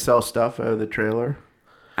 Simeon's going to sell stuff out of the trailer.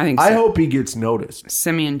 I think I so. hope he gets noticed.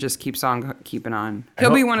 Simeon just keeps on keeping on.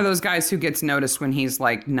 He'll be one of those guys who gets noticed when he's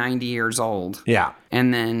like 90 years old. Yeah.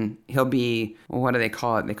 And then he'll be, well, what do they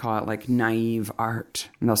call it? They call it like naive art.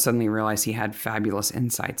 And they'll suddenly realize he had fabulous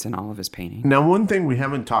insights in all of his painting. Now, one thing we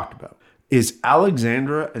haven't talked about is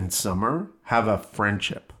Alexandra and Summer have a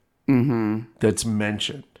friendship that's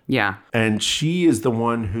mentioned. Yeah. And she is the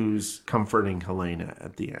one who's comforting Helena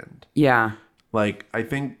at the end. Yeah. Like, I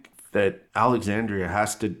think that Alexandria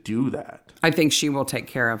has to do that. I think she will take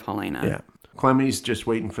care of Helena. Yeah. Clemmy's just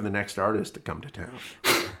waiting for the next artist to come to town.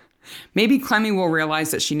 Maybe Clemmy will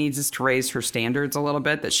realize that she needs us to raise her standards a little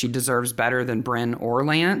bit, that she deserves better than Bryn or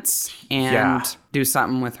Lance, and do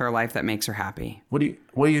something with her life that makes her happy. What do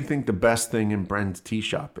you think the best thing in Bren's tea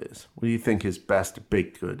shop is? What do you think his best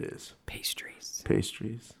baked good is? Pastries.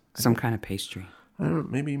 Pastries. Some kind of pastry. I don't know.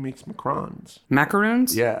 Maybe he makes macarons.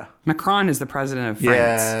 Macaroons? Yeah. Macron is the president of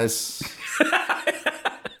France.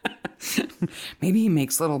 Yes. Maybe he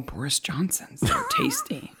makes little Boris Johnsons. They're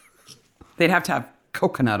tasty. They'd have to have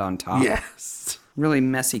coconut on top. Yes. Really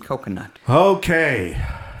messy coconut. Okay.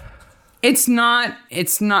 It's not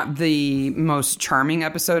the most charming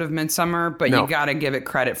episode of Midsummer, but No. you got to give it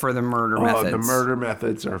credit for the murder methods. The murder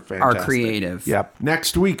methods are fantastic. Are creative. Yep.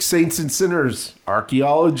 Next week, Saints and Sinners,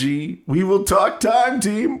 Archaeology. We will talk time,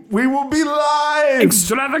 team. We will be live.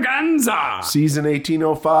 Extravaganza! Season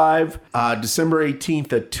 1805, December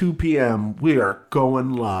 18th at 2 p.m. We are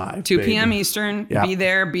going live. 2 baby. p.m. Eastern. Yeah. Be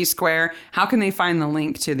there, be square. How can they find the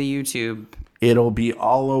link to the YouTube? It'll be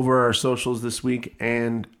all over our socials this week,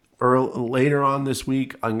 and later on this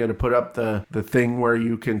week, I'm going to put up the thing where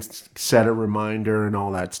you can set a reminder and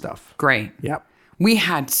all that stuff. Great. Yep. We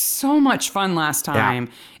had so much fun last time.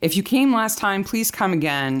 Yeah. If you came last time, please come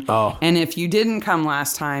again. Oh. And if you didn't come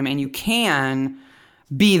last time and you can,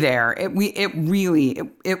 be there.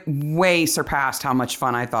 It way surpassed how much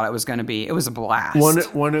fun I thought it was going to be. It was a blast.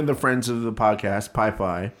 One of the friends of the podcast,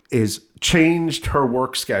 Pi, is changed her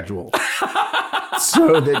work schedule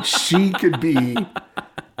so that she could be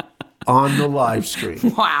on the live stream.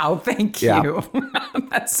 Wow, thank you.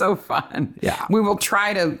 That's so fun. Yeah. We will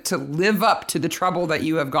try to live up to the trouble that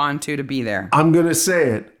you have gone to be there. I'm going to say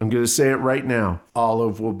it. I'm going to say it right now.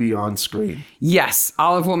 Olive will be on screen. Yes,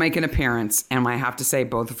 Olive will make an appearance. And I have to say,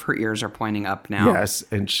 both of her ears are pointing up now. Yes,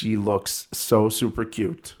 and she looks so super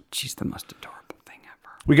cute. She's the most adorable thing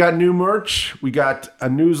ever. We got new merch. We got a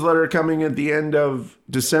newsletter coming at the end of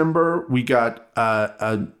December. We got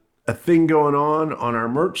a thing going on our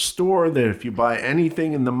merch store that if you buy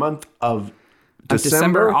anything in the month of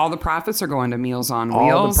December, all the profits are going to Meals on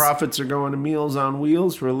Wheels. All the profits are going to Meals on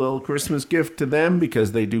Wheels for a little Christmas gift to them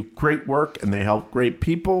because they do great work and they help great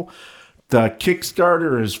people. The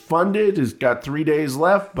Kickstarter is funded. It's got 3 days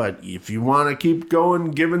left, but if you want to keep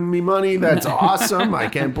going, giving me money, that's awesome. I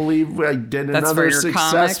can't believe I did another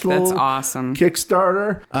successful That's awesome.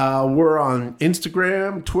 Kickstarter. We're on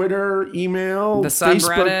Instagram, Twitter, email, the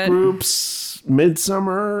Facebook subreddit groups,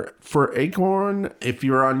 Midsummer for Acorn. If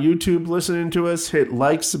you're on YouTube listening to us, hit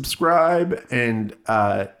like, subscribe, and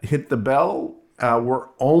hit the bell. We're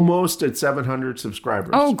almost at 700 subscribers.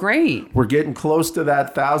 Oh, great. We're getting close to that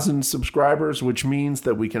 1,000 subscribers, which means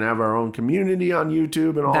that we can have our own community on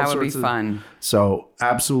YouTube and all sorts of... That would be fun. So,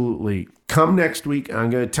 absolutely. Come next week. I'm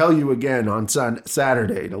going to tell you again on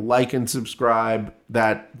Saturday to like and subscribe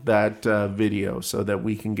that video so that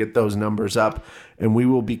we can get those numbers up. And we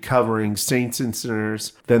will be covering Saints and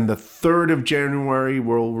Sinners. Then the 3rd of January,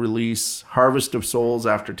 we'll release Harvest of Souls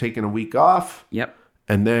after taking a week off. Yep.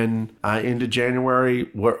 And then into January,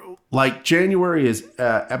 January is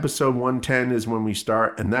episode 110 is when we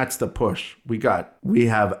start, and that's the push. We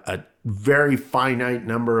have a very finite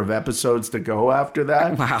number of episodes to go after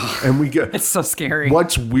that. Wow. And we go. It's so scary.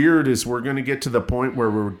 What's weird is we're going to get to the point where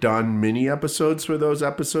we're done mini episodes for those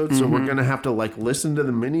episodes. So we're going to have to listen to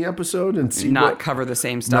the mini episode and see cover the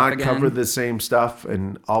same stuff again. Cover the same stuff.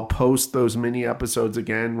 And I'll post those mini episodes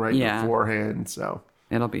again beforehand. So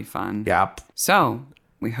it'll be fun. Yep. So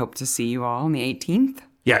we hope to see you all on the 18th.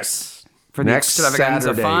 Yes. For the next extravaganza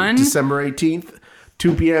Saturday, fun. December 18th,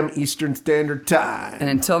 2 p.m. Eastern Standard Time. And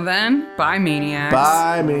until then, bye, Maniacs.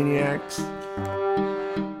 Bye, Maniacs.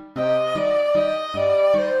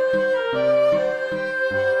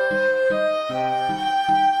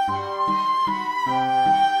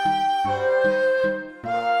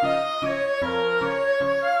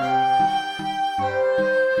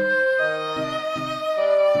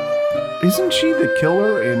 Isn't she the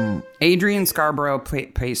killer in... Adrian Scarborough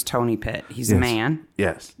plays Tony Pitt. He's a man.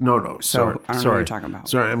 Yes. No. Sorry. I don't know what you're talking about.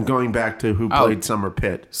 Sorry, I'm going back to who played Summer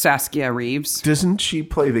Pitt. Saskia Reeves. Doesn't she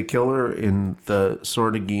play the killer in the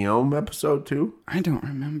Sword of Guillaume episode too? I don't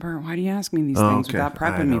remember. Why do you ask me these things without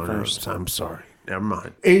prepping me first? I'm sorry. Never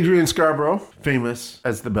mind. Adrian Scarborough, famous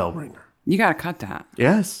as the bell ringer. You got to cut that.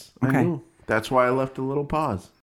 Yes, Okay. I knew. That's why I left a little pause.